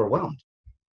so overwhelmed.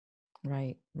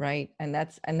 Right. And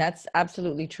that's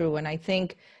absolutely true. And I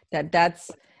think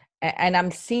that's, and I'm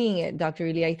seeing it, Dr.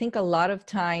 Elia. I think a lot of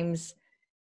times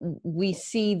we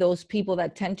see those people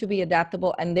that tend to be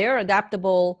adaptable, and they're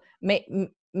adaptable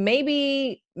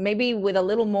maybe with a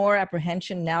little more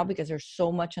apprehension now because there's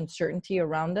so much uncertainty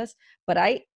around us. But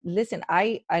I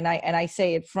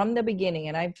say it from the beginning,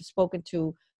 and I've spoken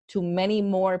to many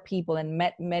more people and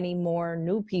met many more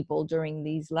new people during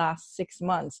these last 6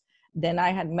 months than I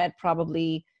had met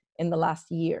probably in the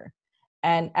last year.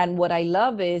 And what I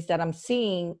love is that I'm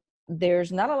seeing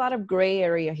there's not a lot of gray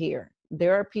area here.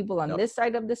 There are people on this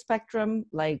side of the spectrum,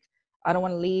 like, I don't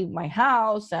want to leave my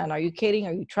house, and are you kidding?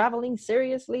 Are you traveling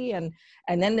seriously? And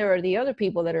then there are the other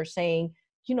people that are saying,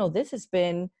 this has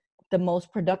been the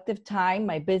most productive time.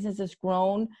 My business has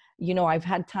grown. I've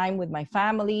had time with my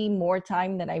family, more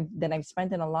time than I've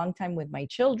spent in a long time with my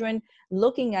children,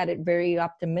 looking at it very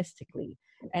optimistically.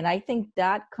 And I think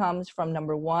that comes from,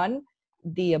 number one,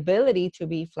 the ability to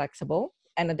be flexible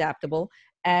and adaptable.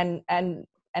 And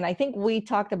I think we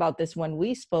talked about this when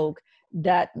we spoke,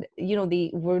 that,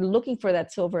 we're looking for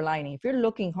that silver lining. If you're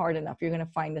looking hard enough, you're going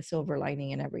to find the silver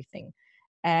lining in everything.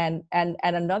 And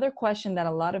another question that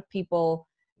a lot of people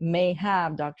may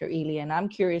have, Dr. Elia, and I'm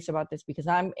curious about this because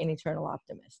I'm an eternal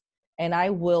optimist, and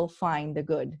I will find the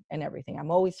good in everything.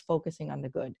 I'm always focusing on the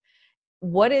good.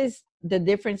 What is the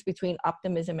difference between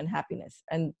optimism and happiness?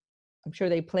 And I'm sure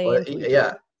they play into each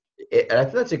other. And I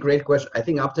think that's a great question. I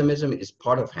think optimism is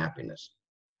part of happiness.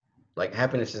 Like,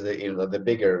 happiness is the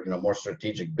bigger, more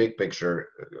strategic, big picture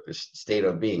state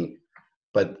of being.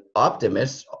 But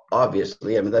optimists,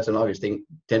 obviously, that's an obvious thing,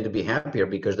 tend to be happier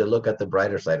because they look at the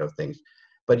brighter side of things.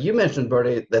 But you mentioned,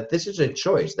 Bertie, that this is a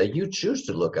choice, that you choose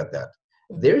to look at that.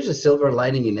 There's a silver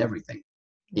lining in everything.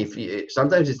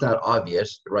 Sometimes it's not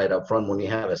obvious right up front when you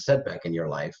have a setback in your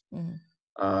life.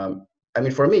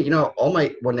 For me,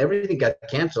 when everything got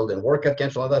canceled and work got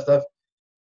canceled, all that stuff,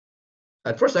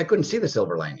 at first I couldn't see the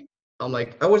silver lining. I'm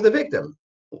like, I was the victim.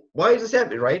 Why is this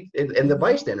happening, right? And the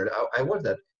bystander, I was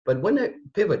that. But when I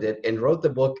pivoted and wrote the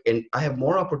book, and I have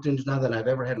more opportunities now than I've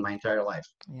ever had in my entire life.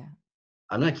 Yeah,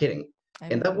 I'm not kidding.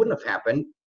 And that wouldn't have happened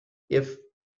if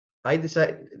I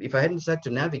hadn't decided to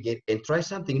navigate and try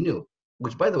something new,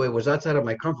 which, by the way, was outside of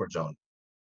my comfort zone.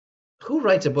 Who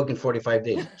writes a book in 45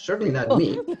 days? Certainly not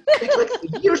me. It takes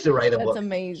like years to write a book. That's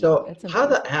amazing. So how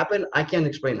that happened, I can't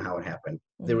explain how it happened.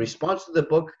 The response to the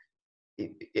book,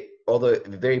 although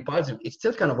very positive, it's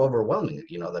still kind of overwhelming,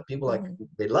 that people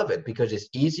they love it because it's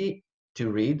easy to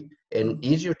read and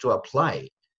easier to apply.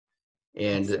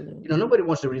 And, nobody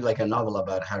wants to read like a novel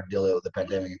about how to deal with the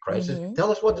pandemic and crisis. Tell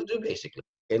us what to do, basically.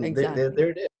 And there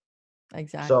it is.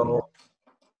 Exactly. So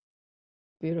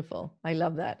Beautiful. I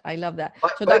love that. I love that.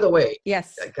 So By the way,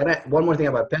 yes, can I one more thing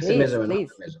about please, pessimism and please.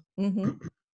 optimism? Mm-hmm.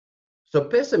 So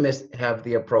pessimists have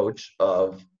the approach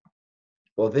of,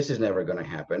 well, this is never going to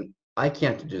happen. I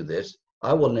can't do this.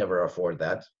 I will never afford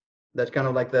that. That's kind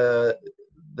of like the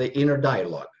inner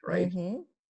dialogue, right? Mm-hmm.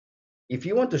 If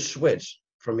you want to switch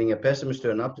from being a pessimist to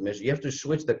an optimist, you have to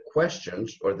switch the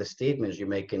questions or the statements you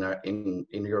make in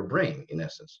your brain, in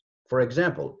essence. For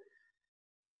example,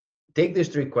 take these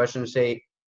three questions, say,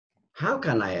 how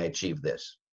can I achieve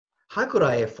this? How could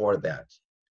I afford that?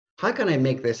 How can I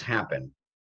make this happen?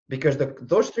 Because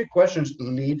those three questions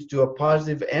lead to a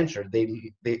positive answer.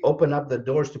 They open up the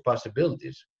doors to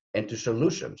possibilities and to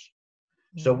solutions.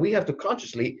 So we have to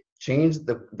consciously change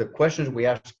the questions we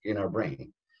ask in our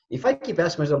brain. If I keep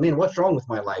asking myself, man, what's wrong with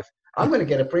my life? I'm going to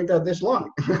get a printout this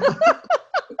long.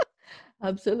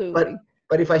 Absolutely.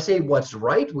 but if I say what's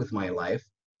right with my life,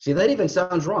 see, that even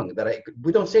sounds wrong.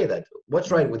 We don't say that.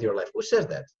 What's right with your life? Who says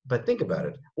that? But think about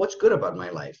it. What's good about my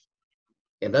life?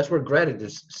 And that's where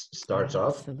gratitude starts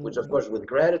off, which of Absolutely. course with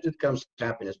gratitude comes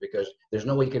happiness, because there's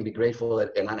no way you can be grateful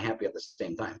and unhappy at the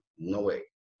same time. No way.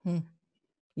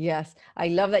 Yes, I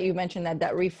love that you mentioned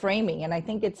that reframing, and I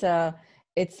think it's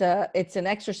an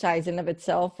exercise in of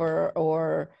itself,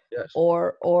 Yes.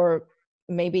 or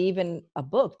maybe even a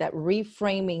book, that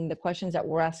reframing the questions that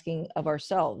we're asking of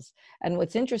ourselves. And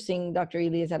what's interesting, Dr.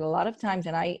 Elia, is that a lot of times,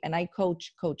 and I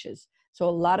coach coaches, so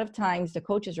a lot of times the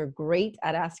coaches are great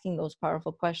at asking those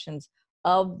powerful questions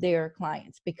of their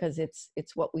clients because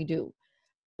it's what we do,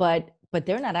 but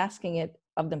they're not asking it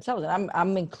of themselves. And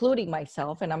I'm including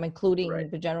myself, and I'm including Right.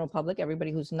 the general public,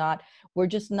 everybody who's not. We're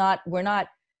not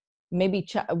maybe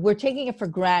we're taking it for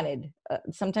granted.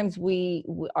 Sometimes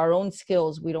our own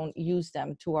skills, we don't use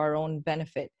them to our own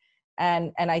benefit,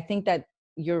 and I think that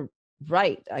you're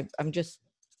right. I'm just,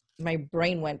 my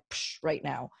brain went right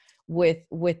now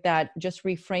with that, just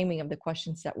reframing of the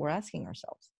questions that we're asking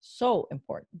ourselves. So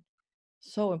important.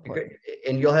 So important.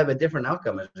 And you'll have a different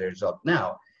outcome as a result.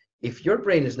 Now, if your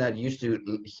brain is not used to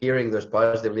hearing those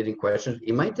positive leading questions,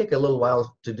 it might take a little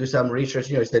while to do some research.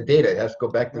 You know, it's the data. It has to go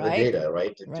back to the Right. data,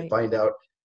 right? To Right. find out.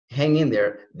 Hang in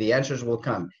there. The answers will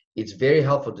come. It's very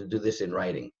helpful to do this in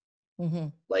writing. Mm-hmm.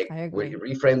 Like I where agree. you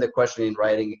reframe the question in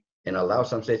writing and allow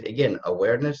some space. Again,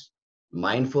 awareness,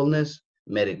 mindfulness,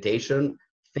 meditation.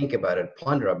 Think about it,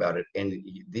 ponder about it, and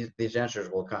these answers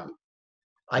will come.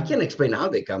 I can't explain how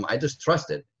they come. I just trust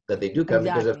it that they do come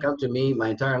because they've Exactly. come to me my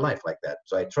entire life like that.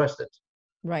 So I trust it.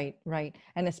 Right, right.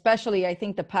 And especially, I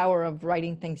think the power of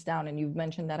writing things down, and you've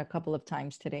mentioned that a couple of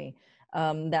times today.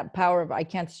 That power of, I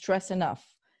can't stress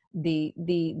enough the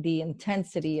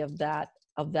intensity of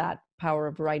that power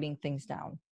of writing things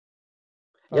down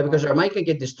for Yeah, a because our moment. mind can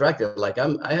get distracted. Like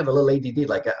I have a little ADD.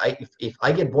 Like if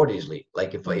I get bored easily,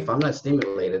 like if I'm not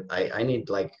stimulated, I need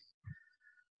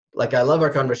like I love our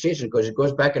conversation because it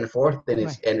goes back and forth and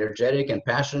it's Right. energetic and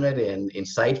passionate and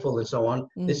insightful and so on.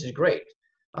 This Mm. is great.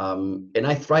 And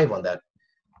I thrive on that.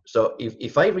 So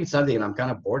if I read something and I'm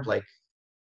kind of bored, like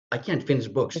I can't finish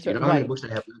books. It's You know how many right. books I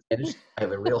have not finished? I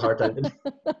have a real hard time.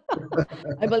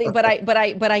 I believe,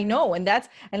 but I know, and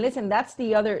listen, that's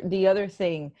the other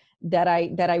thing that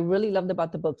I really loved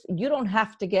about the books. You don't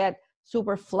have to get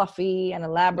super fluffy and No.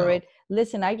 elaborate.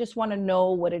 Listen, I just want to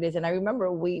know what it is. And I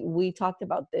remember we talked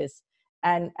about this,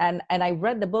 and I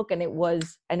read the book, and it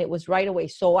was right away.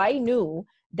 So I knew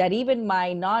that even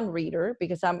my non-reader,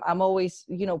 because I'm always,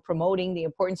 promoting the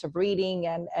importance of reading,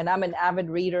 and I'm an avid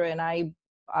reader, and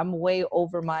I'm way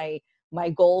over my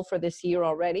goal for this year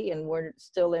already, and we're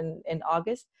still in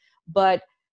August. But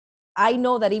I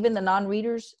know that even the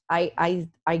non-readers, I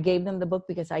gave them the book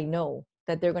because I know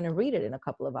that they're going to read it in a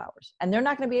couple of hours, and they're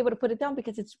not going to be able to put it down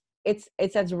because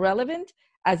it's as relevant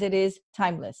as it is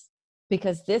timeless,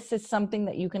 because this is something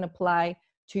that you can apply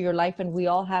to your life. And we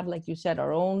all have, like you said,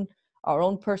 our own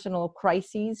personal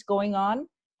crises going on,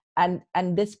 and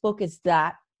this book is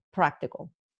that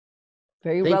practical,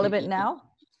 very Thank you. relevant now.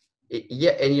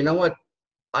 Yeah, and you know what?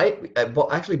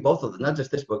 Actually both of them, not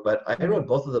just this book, but I Mhm. wrote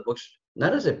both of the books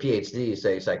not as a PhD,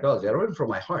 say psychology. I wrote them from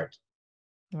my heart.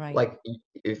 Right. Like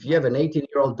if you have an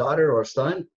 18-year-old daughter or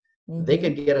son, they Mm-hmm.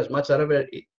 can get as much out of it.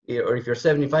 Or if you're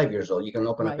 75 years old, you can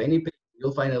open up Right. any page,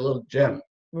 you'll find a little gem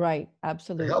Right. to help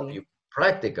Absolutely. you.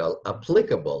 Practical,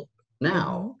 applicable Mm-hmm.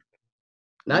 now,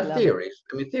 I not love it. theories.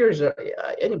 I mean, theories are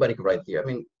anybody could write theory. I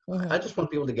mean, Mm-hmm. I just want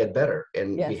people to get better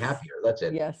and be Yes. happier. That's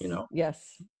it. You Yes. know.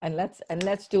 Yes. And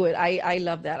let's do it. I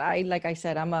love that. Like I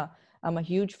said, I'm a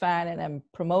huge fan, and I'm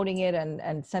promoting it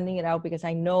and sending it out because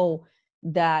I know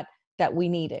that we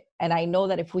need it. And I know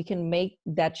that if we can make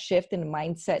that shift in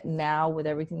mindset now with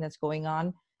everything that's going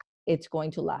on, it's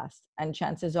going to last. And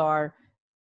chances are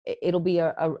it'll be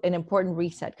an important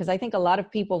reset. Because I think a lot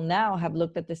of people now have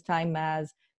looked at this time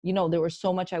as, there was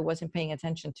so much I wasn't paying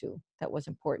attention to that was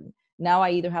important. Now I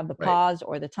either have the Right. pause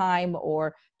or the time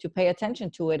or to pay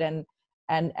attention to it. And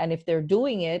if they're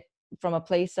doing it from a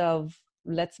place of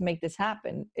let's make this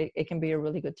happen, it can be a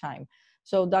really good time.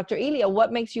 So Dr. Elia,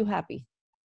 what makes you happy?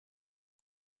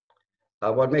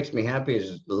 What makes me happy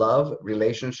is love,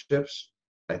 relationships.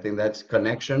 I think that's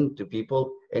connection to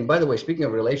people. And by the way, speaking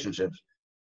of relationships,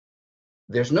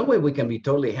 there's no way we can be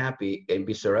totally happy and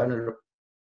be surrounded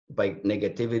by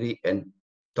negativity and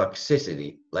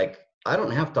toxicity. Like, I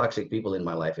don't have toxic people in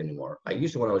my life anymore. I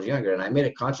used to when I was younger, and I made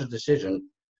a conscious decision.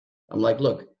 I'm like,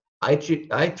 look, I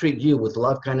treat you with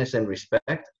love, kindness, and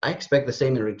respect. I expect the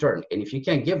same in return. And if you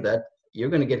can't give that, you're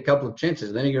going to get a couple of chances,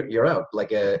 and then you're out.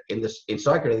 Like in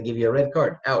soccer, they give you a red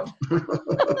card, out.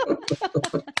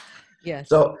 Yes.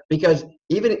 So because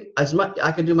even as much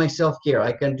I can do my self-care,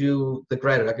 I can do the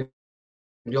gratitude, I can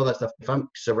do all that stuff. If I'm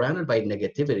surrounded by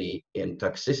negativity and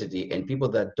toxicity and people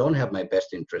that don't have my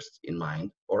best interest in mind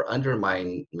or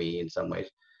undermine me in some ways,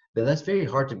 then that's very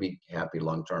hard to be happy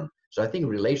long term. So I think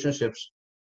relationships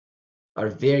are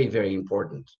very, very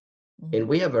important. Mm-hmm. And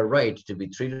we have a right to be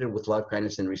treated with love,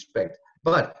 kindness, and respect.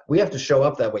 But we have to show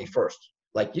up that way first.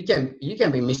 Like you can't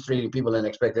be mistreating people and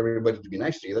expect everybody to be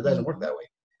nice to you. That doesn't work that way.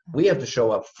 We have to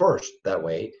show up first that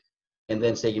way and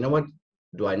then say, you know what?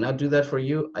 Do I not do that for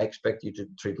you? I expect you to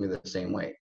treat me the same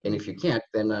way. And if you can't,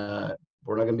 then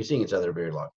we're not going to be seeing each other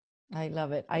very long. I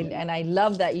love it. And I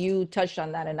love that you touched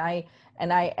on that. And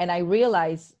I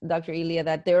realize, Dr. Elia,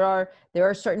 that there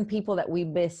are certain people that we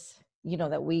miss,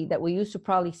 that we used to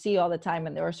probably see all the time.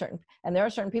 And there are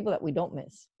certain people that we don't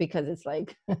miss because it's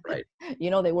like, right.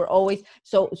 They were always,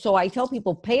 so I tell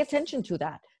people, pay attention to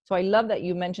that. So I love that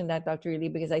you mentioned that, Dr. Elia,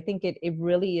 because I think it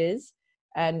really is.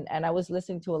 And I was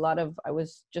listening to I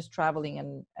was just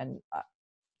traveling and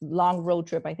long road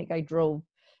trip. I think I drove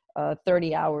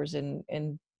 30 hours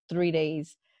in 3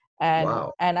 days. And,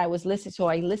 wow. And I was listening. So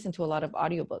I listened to a lot of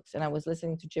audiobooks, and I was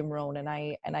listening to Jim Rohn, and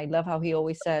I love how he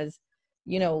always says,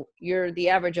 you're the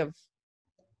average of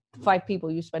 5 people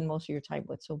you spend most of your time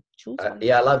with. So choose one.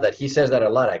 Yeah, I love that. He says that a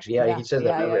lot, actually. Yeah, he says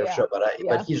that every show,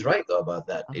 but he's right though about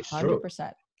that. It's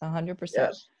 100%, 100%.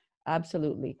 Yes.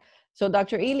 Absolutely. So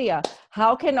Dr. Elia,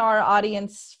 how can our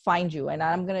audience find you? And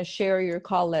I'm going to share your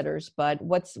call letters, but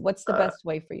what's the best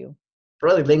way for you?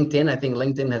 Probably LinkedIn. I think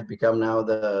LinkedIn has become now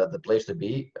the place to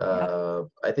be.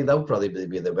 I think that would probably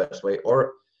be the best way.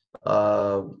 Or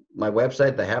my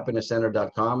website,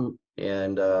 thehappinesscenter.com,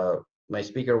 and my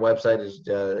speaker website is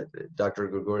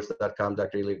drgourgouris.com.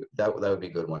 Dr. Elia, that would be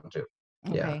a good one too.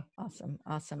 Okay, yeah. Awesome.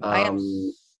 I am.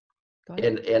 Go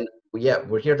ahead. And yeah,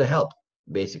 we're here to help.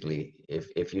 Basically,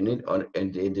 if you need on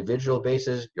an individual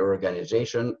basis, your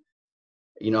organization,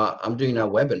 I'm doing now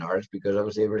webinars because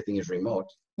obviously everything is remote.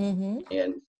 Mm-hmm.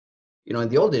 And in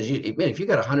the old days, if you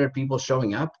got 100 people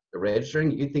showing up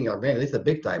registering, you think, oh man, this is a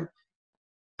big time.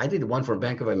 I did one for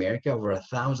Bank of America, over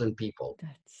 1,000 people.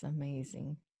 That's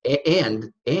amazing.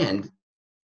 And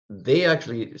they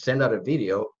actually send out a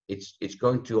video. It's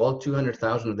going to all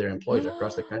 200,000 of their employees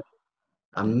across the country.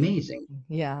 Amazing.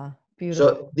 Yeah. Beautiful.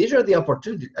 So these are the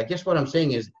opportunities. I guess what I'm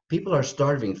saying is people are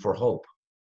starving for hope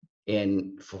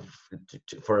and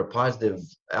for a positive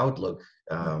outlook.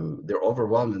 They're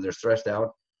overwhelmed and they're stressed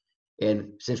out.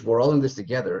 And since we're all in this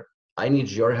together, I need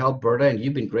your help, Berta, and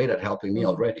you've been great at helping me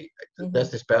already. Mm-hmm. That's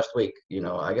this past week.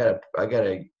 I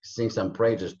gotta sing some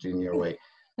praises in your way.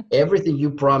 Everything you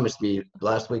promised me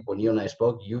last week when you and I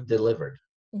spoke, you've delivered.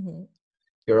 Mm-hmm.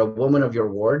 You're a woman of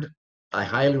your word. I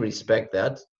highly respect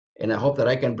that. And I hope that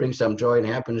I can bring some joy and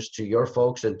happiness to your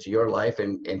folks and to your life.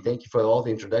 And thank you for all the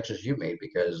introductions you made,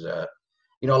 because, a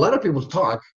lot of people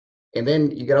talk and then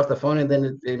you get off the phone and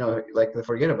then, like they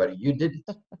forget about it. You didn't.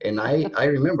 And I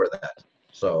remember that.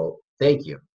 So thank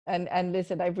you. And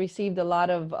listen, I've received a lot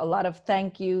of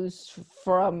thank yous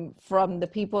from the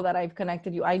people that I've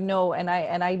connected you. I know, and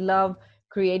I love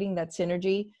creating that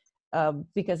synergy.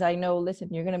 Because I know,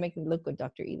 listen, you're going to make me look good,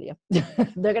 Dr. Elia.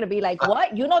 They're going to be like,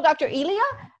 what? Dr. Elia?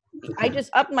 I just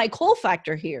upped my cool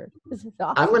factor here. This is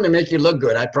awesome. I'm going to make you look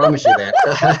good. I promise you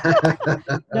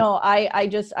that. No, I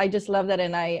just love that.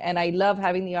 And I love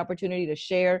having the opportunity to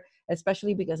share,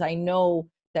 especially because I know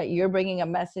that you're bringing a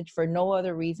message for no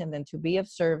other reason than to be of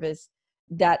service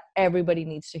that everybody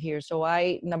needs to hear. So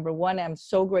number one, I'm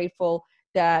so grateful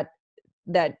that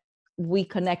we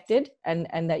connected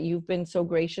and that you've been so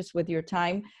gracious with your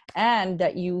time, and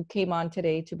that you came on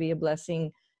today to be a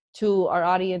blessing to our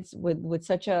audience with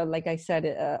such a, like I said,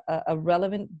 a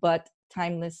relevant but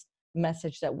timeless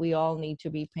message that we all need to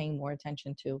be paying more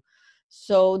attention to.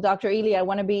 So, Dr. Elia, I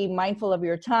want to be mindful of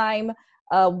your time.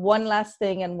 One last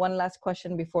thing and one last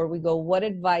question before we go. What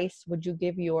advice would you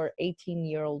give your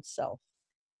 18-year-old self?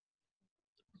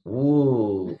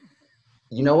 Ooh,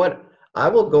 you know what? I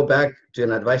will go back to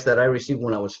an advice that I received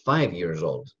when I was 5 years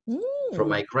old from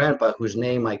my grandpa, whose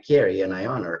name I carry and I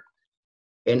honor.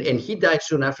 And he died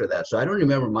soon after that. So I don't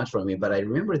remember much from him, but I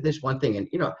remember this one thing. And,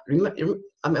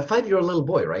 I'm a 5-year-old little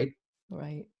boy, right?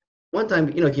 Right. One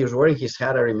time, he was wearing his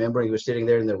hat. I remember he was sitting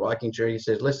there in the rocking chair. He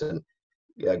says, listen,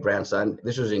 grandson,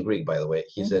 this was in Greek, by the way.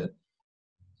 He said,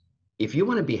 if you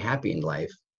want to be happy in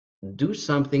life, do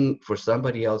something for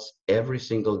somebody else every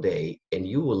single day, and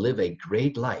you will live a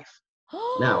great life.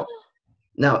 Now,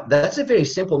 that's a very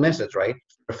simple message, right?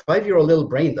 For a 5-year-old little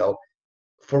brain, though,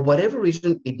 for whatever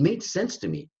reason, it made sense to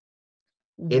me.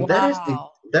 And that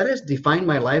has defined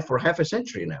my life for half a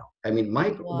century now. I mean,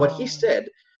 what he said,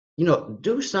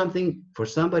 do something for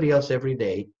somebody else every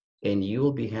day, and you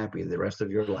will be happy the rest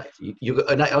of your life.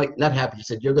 Not happy. He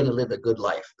said, you're going to live a good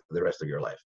life for the rest of your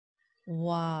life.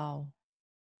 Wow.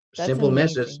 That's simple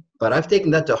amazing. message, but I've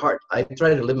taken that to heart. I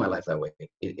try to live my life that way.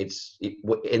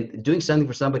 And doing something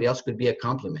for somebody else could be a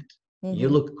compliment. You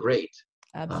look great.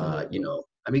 Absolutely.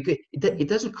 I mean, it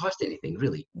doesn't cost anything,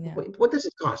 really. Yeah. What does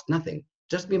it cost? Nothing.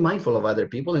 Just be mindful of other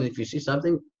people, and if you see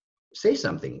something, say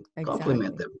something.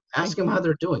 Compliment them. Ask them how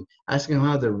they're doing. Ask them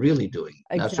how they're really doing.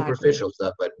 Not superficial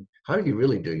stuff, but how are you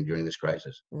really doing during this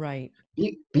crisis? Right.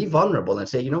 Be vulnerable and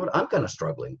say, you know what, I'm kind of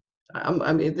struggling.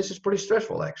 I mean, this is pretty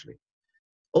stressful, actually.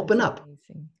 Open up.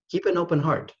 Amazing. Keep an open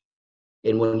heart.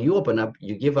 And when you open up,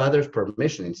 you give others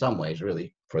permission in some ways,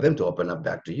 really, for them to open up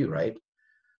back to you, right?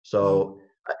 So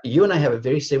you and I have a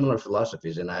very similar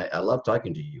philosophies, and I love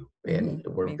talking to you. And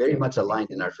we're very much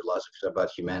aligned in our philosophies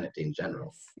about humanity in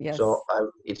general. Yes. So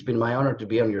it's been my honor to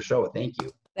be on your show. Thank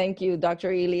you. Thank you,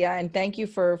 Dr. Elia, and thank you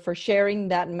for sharing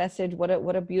that message. What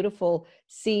a beautiful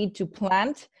seed to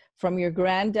plant from your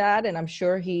granddad, and I'm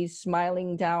sure he's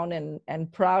smiling down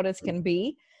and proud as can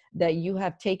be that you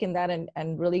have taken that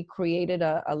and really created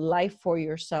a life for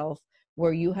yourself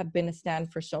where you have been a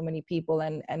stand for so many people.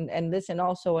 And listen,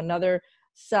 also another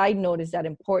side note is that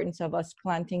importance of us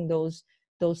planting those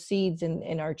seeds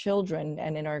in our children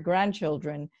and in our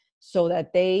grandchildren, so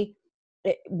that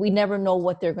we never know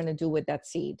what they're going to do with that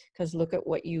seed, because look at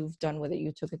what you've done with it.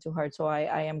 You took it to heart. So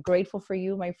I am grateful for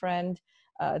you, my friend.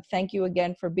 Thank you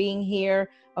again for being here.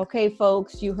 Okay,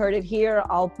 folks, you heard it here.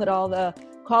 I'll put all the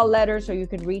call letters so you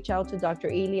can reach out to Dr.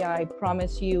 Elia. I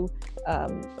promise you,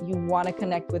 you want to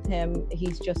connect with him.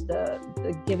 He's just the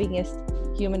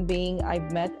givingest human being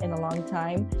I've met in a long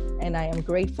time, and I am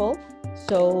grateful.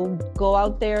 So go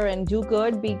out there and do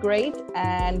good, be great,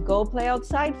 and go play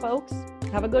outside, folks.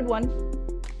 Have a good one.